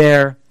 in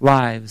their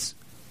lives.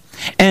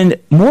 And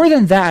more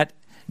than that,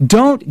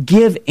 don't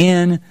give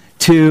in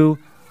to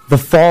the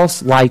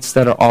false lights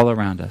that are all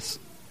around us.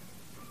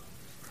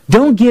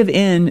 Don't give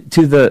in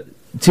to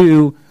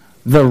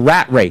the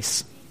rat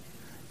race.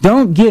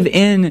 Don't give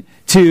in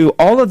to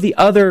all of the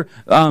other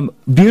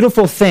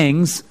beautiful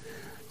things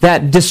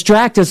that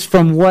distract us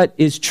from what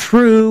is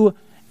true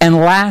and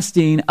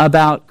lasting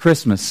about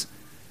Christmas.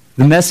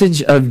 The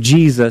message of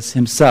Jesus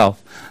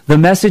himself. The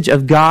message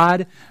of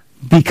God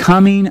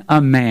becoming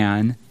a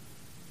man,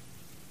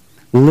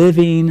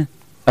 living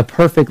a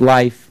perfect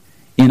life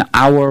in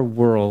our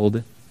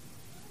world,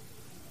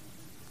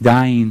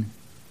 dying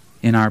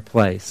in our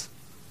place,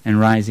 and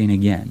rising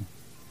again.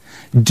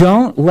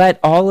 Don't let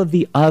all of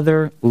the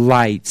other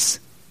lights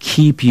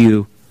keep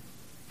you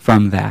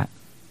from that.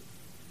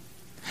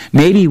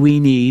 Maybe we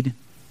need,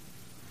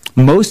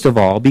 most of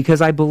all,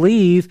 because I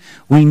believe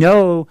we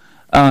know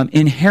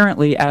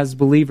inherently as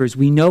believers,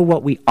 we know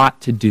what we ought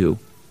to do.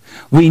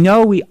 We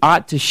know we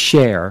ought to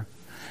share.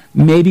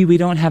 Maybe we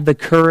don't have the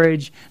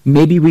courage.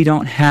 Maybe we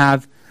don't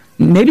have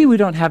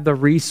the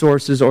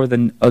resources or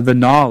the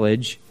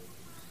knowledge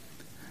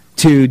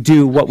to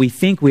do what we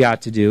think we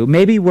ought to do.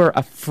 Maybe we're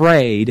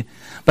afraid.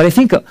 But I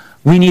think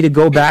we need to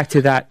go back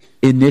to that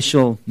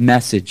initial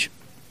message,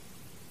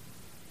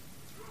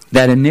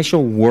 that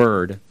initial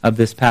word of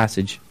this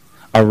passage,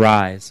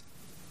 arise.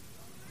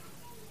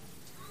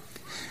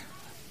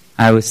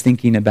 I was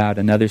thinking about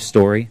another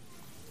story,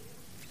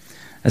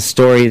 a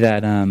story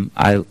that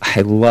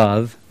I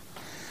love,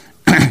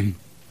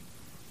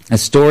 a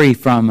story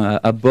from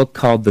a book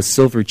called The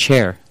Silver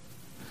Chair.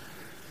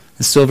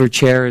 The Silver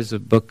Chair is a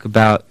book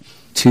about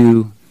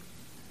two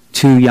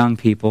young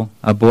people,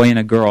 a boy and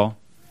a girl,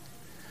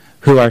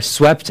 who are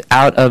swept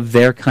out of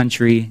their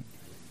country,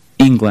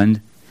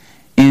 England,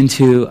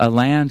 into a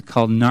land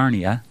called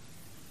Narnia.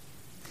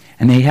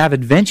 And they have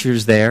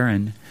adventures there,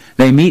 and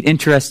they meet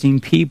interesting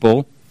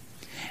people.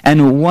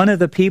 And one of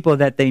the people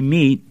that they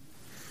meet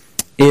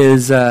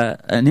is a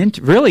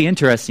really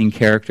interesting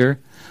character.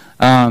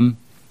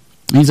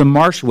 He's a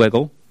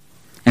marshwiggle,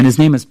 and his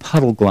name is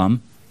Puddleglum.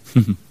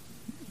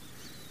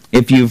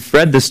 If you've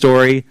read the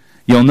story,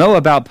 you'll know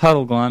about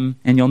Puddleglum,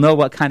 and you'll know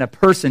what kind of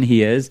person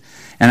he is.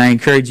 And I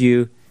encourage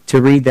you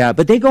to read that.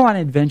 But they go on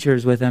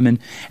adventures with him,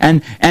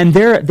 and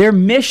their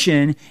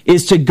mission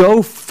is to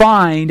go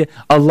find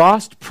a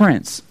lost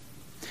prince,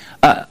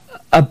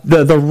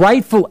 the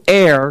rightful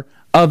heir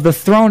of the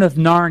throne of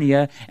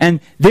Narnia,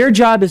 and their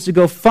job is to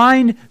go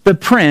find the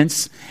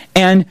prince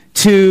and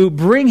to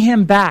bring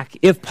him back,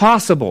 if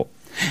possible.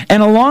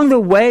 And along the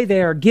way,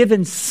 they are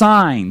given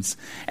signs,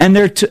 and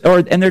they're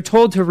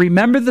told to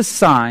remember the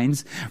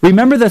signs,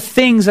 remember the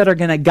things that are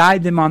going to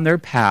guide them on their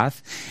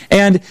path,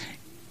 and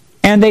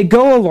they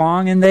go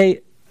along, and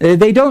they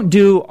don't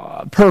do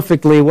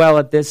perfectly well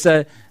at this.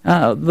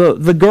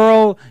 The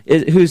girl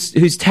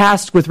who's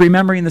tasked with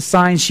remembering the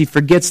signs, she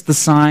forgets the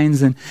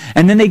signs, and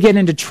then they get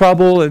into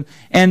trouble,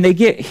 and they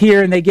get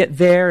here and they get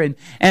there,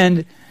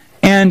 and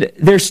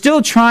they're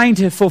still trying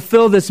to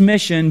fulfill this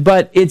mission,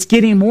 but it's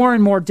getting more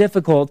and more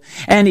difficult.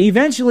 And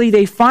eventually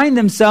they find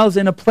themselves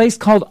in a place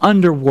called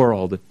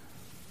Underworld.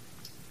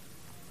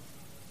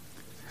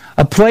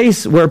 A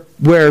place where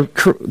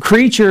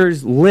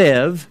creatures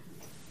live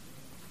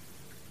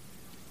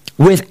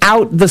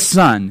without the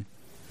sun,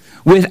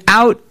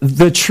 without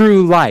the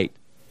true light.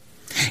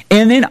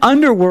 And in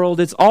Underworld,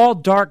 it's all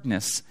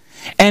darkness,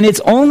 and it's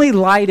only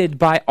lighted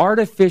by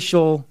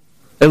artificial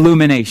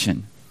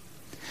illumination.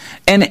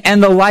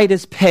 And the light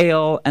is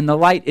pale, and the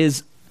light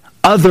is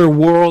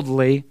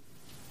otherworldly.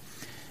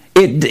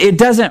 It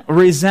doesn't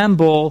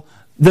resemble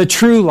the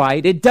true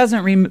light. It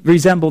doesn't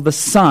resemble the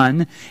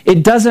sun.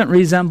 It doesn't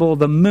resemble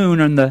the moon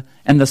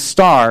and the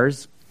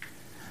stars.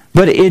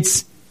 But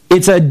it's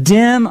a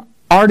dim,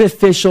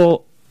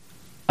 artificial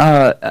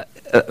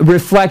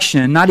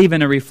reflection, not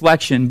even a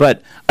reflection,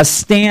 but a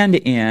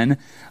stand-in,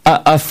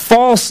 a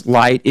false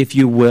light, if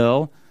you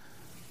will,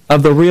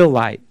 of the real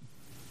light.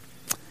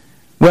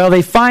 Well,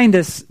 they find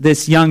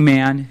this young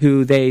man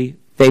who they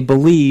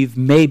believe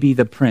may be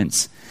the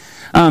prince.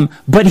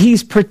 But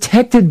he's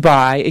protected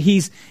by,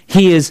 he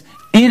is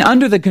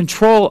under the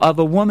control of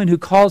a woman who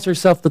calls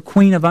herself the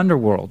Queen of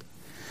Underworld.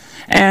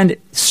 And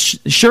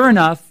sure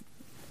enough,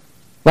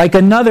 like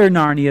another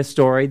Narnia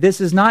story, this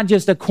is not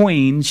just a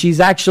queen, she's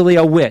actually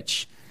a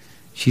witch.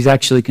 She's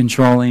actually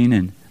controlling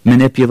and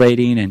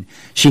manipulating, and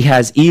she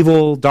has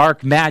evil,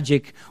 dark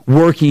magic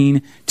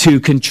working to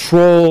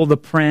control the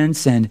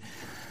prince. And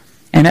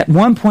at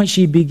one point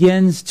she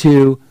begins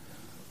to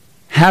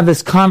have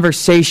this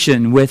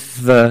conversation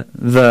with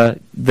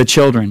the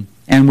children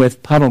and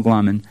with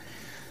Puddleglum,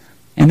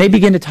 and they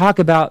begin to talk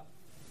about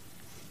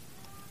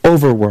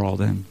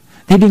overworld, and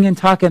they begin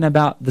talking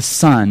about the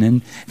sun,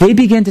 and they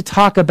begin to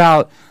talk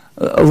about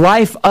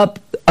life up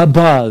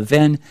above,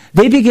 and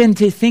they begin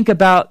to think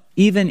about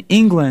even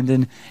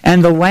England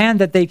and the land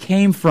that they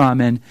came from,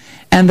 and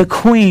the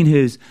queen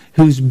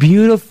who's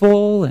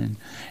beautiful, and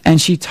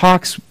she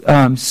talks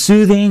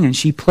soothing, and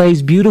she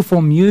plays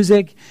beautiful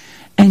music,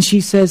 and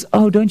she says,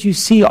 "Oh, don't you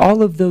see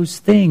all of those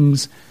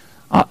things?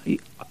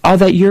 All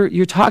that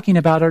you're talking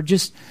about are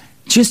just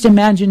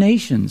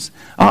imaginations.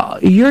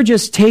 You're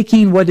just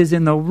taking what is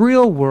in the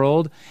real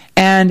world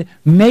and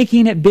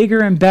making it bigger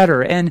and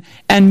better, and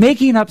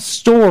making up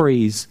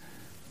stories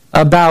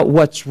about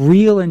what's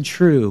real and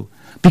true.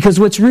 Because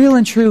what's real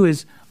and true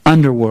is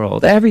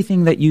underworld,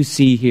 everything that you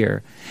see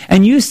here.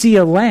 And you see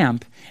a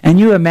lamp, and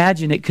you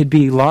imagine it could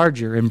be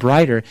larger and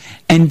brighter,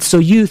 and so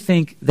you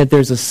think that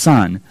there's a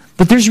sun,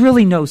 but there's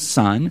really no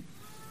sun.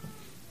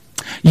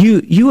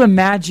 You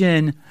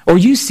imagine, or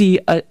you see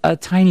a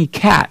tiny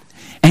cat,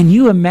 and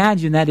you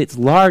imagine that it's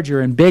larger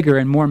and bigger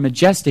and more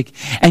majestic,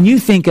 and you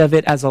think of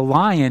it as a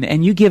lion,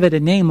 and you give it a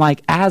name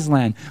like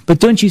Aslan. But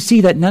don't you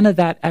see that none of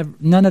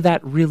that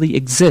really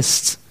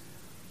exists?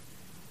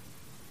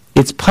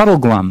 It's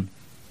Puddleglum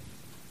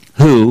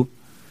who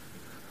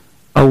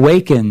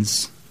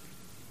arises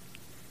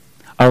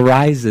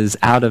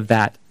out of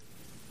that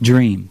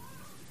dream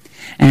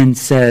and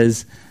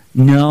says,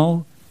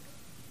 no,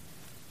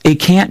 it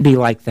can't be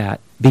like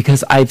that,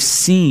 because I've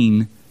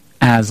seen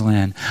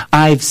Aslan.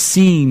 I've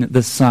seen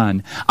the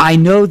sun. I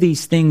know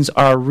these things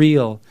are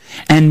real.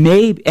 And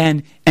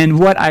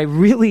what I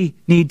really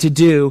need to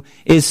do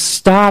is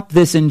stop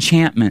this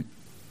enchantment.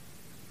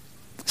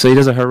 So he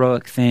does a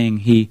heroic thing.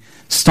 He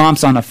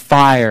stomps on a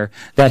fire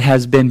that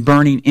has been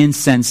burning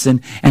incense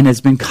and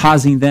has been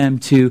causing them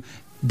to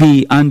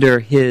be under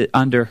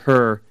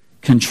her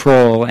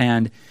control.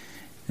 And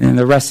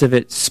the rest of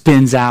it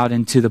spins out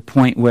into the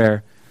point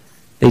where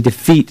they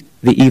defeat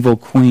the evil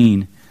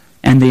queen.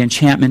 And the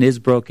enchantment is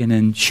broken,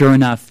 and sure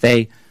enough,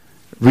 they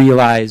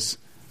realize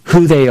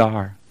who they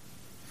are.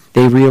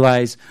 They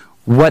realize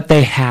what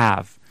they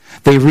have.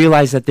 They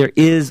realize that there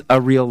is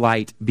a real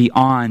light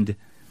beyond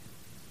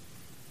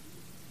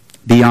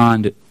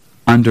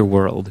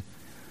underworld.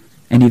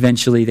 And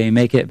eventually they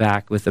make it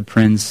back with the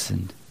prince,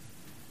 and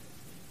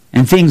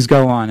things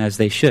go on as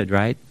they should,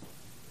 right?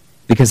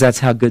 Because that's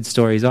how good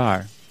stories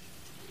are.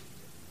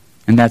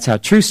 And that's how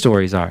true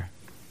stories are.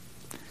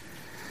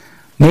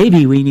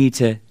 Maybe we need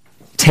to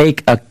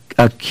take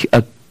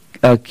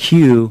a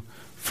cue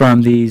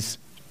from these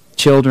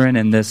children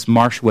and this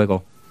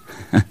marshwiggle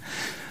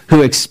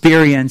who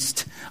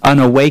experienced an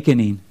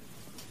awakening.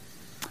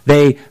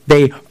 They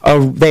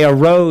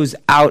arose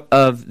out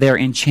of their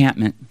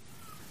enchantment,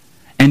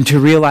 and to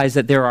realize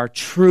that there are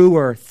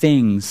truer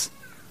things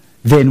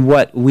than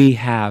what we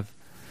have.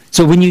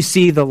 So when you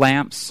see the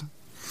lamps,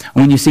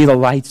 when you see the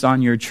lights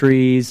on your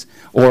trees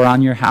or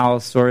on your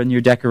house or in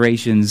your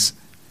decorations,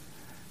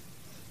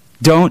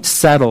 don't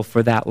settle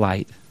for that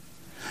light.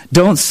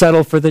 Don't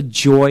settle for the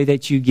joy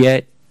that you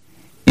get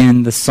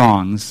in the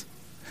songs.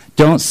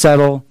 Don't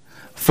settle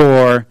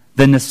for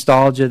the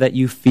nostalgia that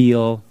you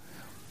feel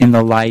in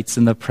the lights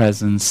and the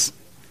presents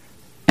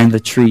and the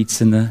treats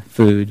and the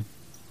food.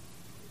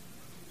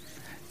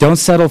 Don't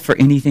settle for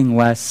anything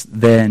less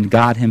than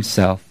God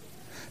Himself,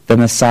 the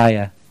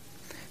Messiah,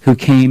 who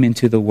came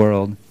into the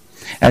world.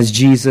 As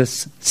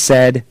Jesus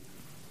said,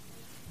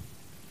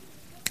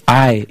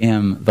 I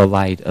am the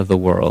light of the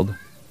world,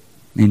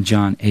 in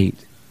John 8.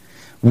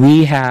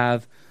 We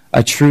have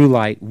a true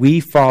light. We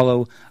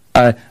follow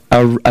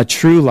a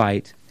true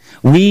light.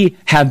 We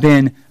have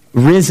been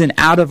risen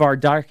out of our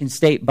darkened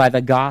state by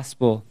the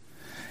gospel,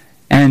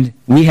 and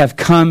we have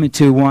come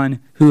to one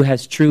who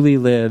has truly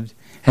lived,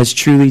 has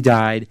truly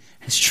died,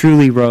 has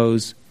truly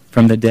rose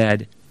from the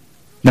dead.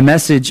 The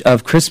message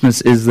of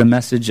Christmas is the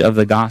message of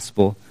the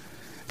gospel,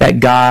 that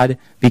God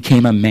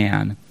became a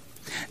man,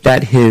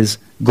 that His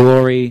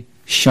glory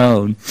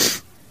shone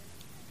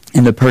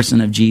in the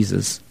person of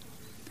Jesus,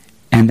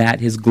 and that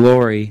His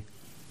glory,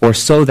 or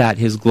so that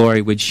His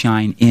glory would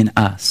shine in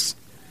us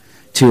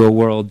to a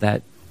world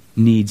that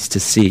needs to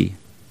see.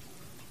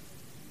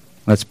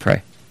 Let's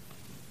pray.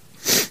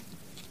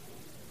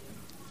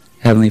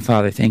 Heavenly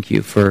Father, thank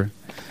you for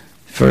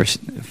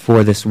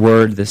this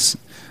word, this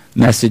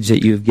message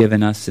that you have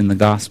given us in the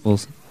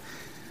Gospels,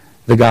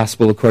 the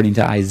Gospel according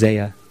to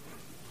Isaiah.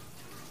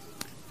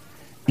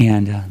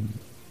 And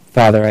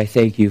Father, I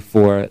thank you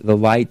for the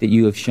light that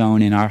you have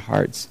shown in our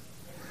hearts,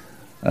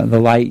 the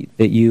light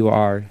that you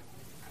are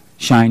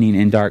shining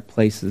in dark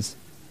places.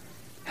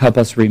 Help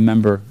us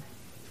remember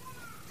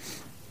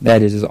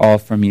that it is all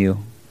from you.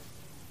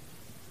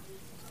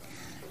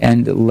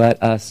 And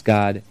let us,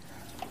 God,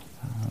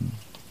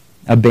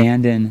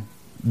 abandon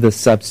the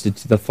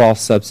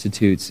false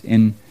substitutes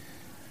in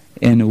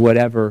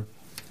whatever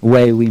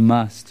way we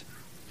must,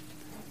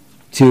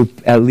 to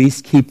at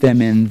least keep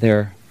them in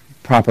their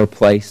proper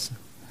place.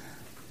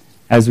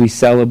 As we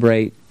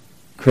celebrate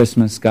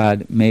Christmas,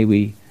 God, may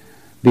we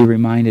be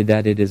reminded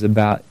that it is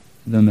about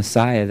the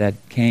Messiah that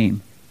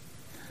came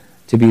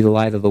to be the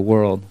light of the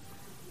world.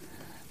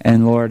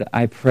 And Lord,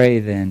 I pray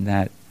then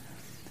that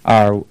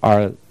our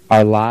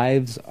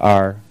lives,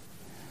 our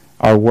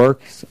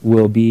works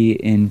will be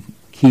in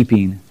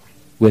keeping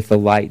with the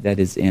light that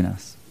is in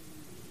us.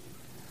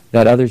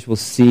 That others will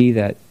see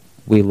that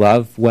we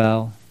love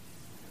well,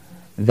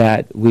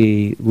 that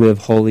we live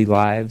holy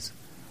lives,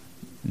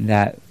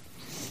 that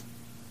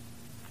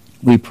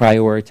we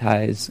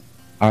prioritize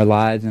our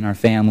lives and our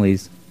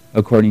families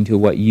according to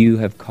what you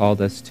have called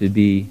us to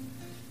be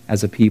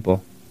as a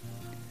people.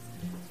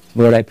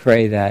 Lord, I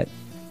pray that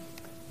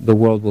the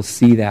world will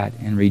see that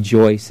and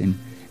rejoice and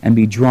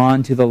be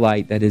drawn to the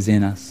light that is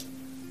in us.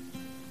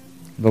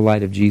 The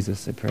light of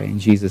Jesus, I pray. In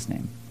Jesus'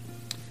 name,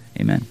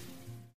 amen.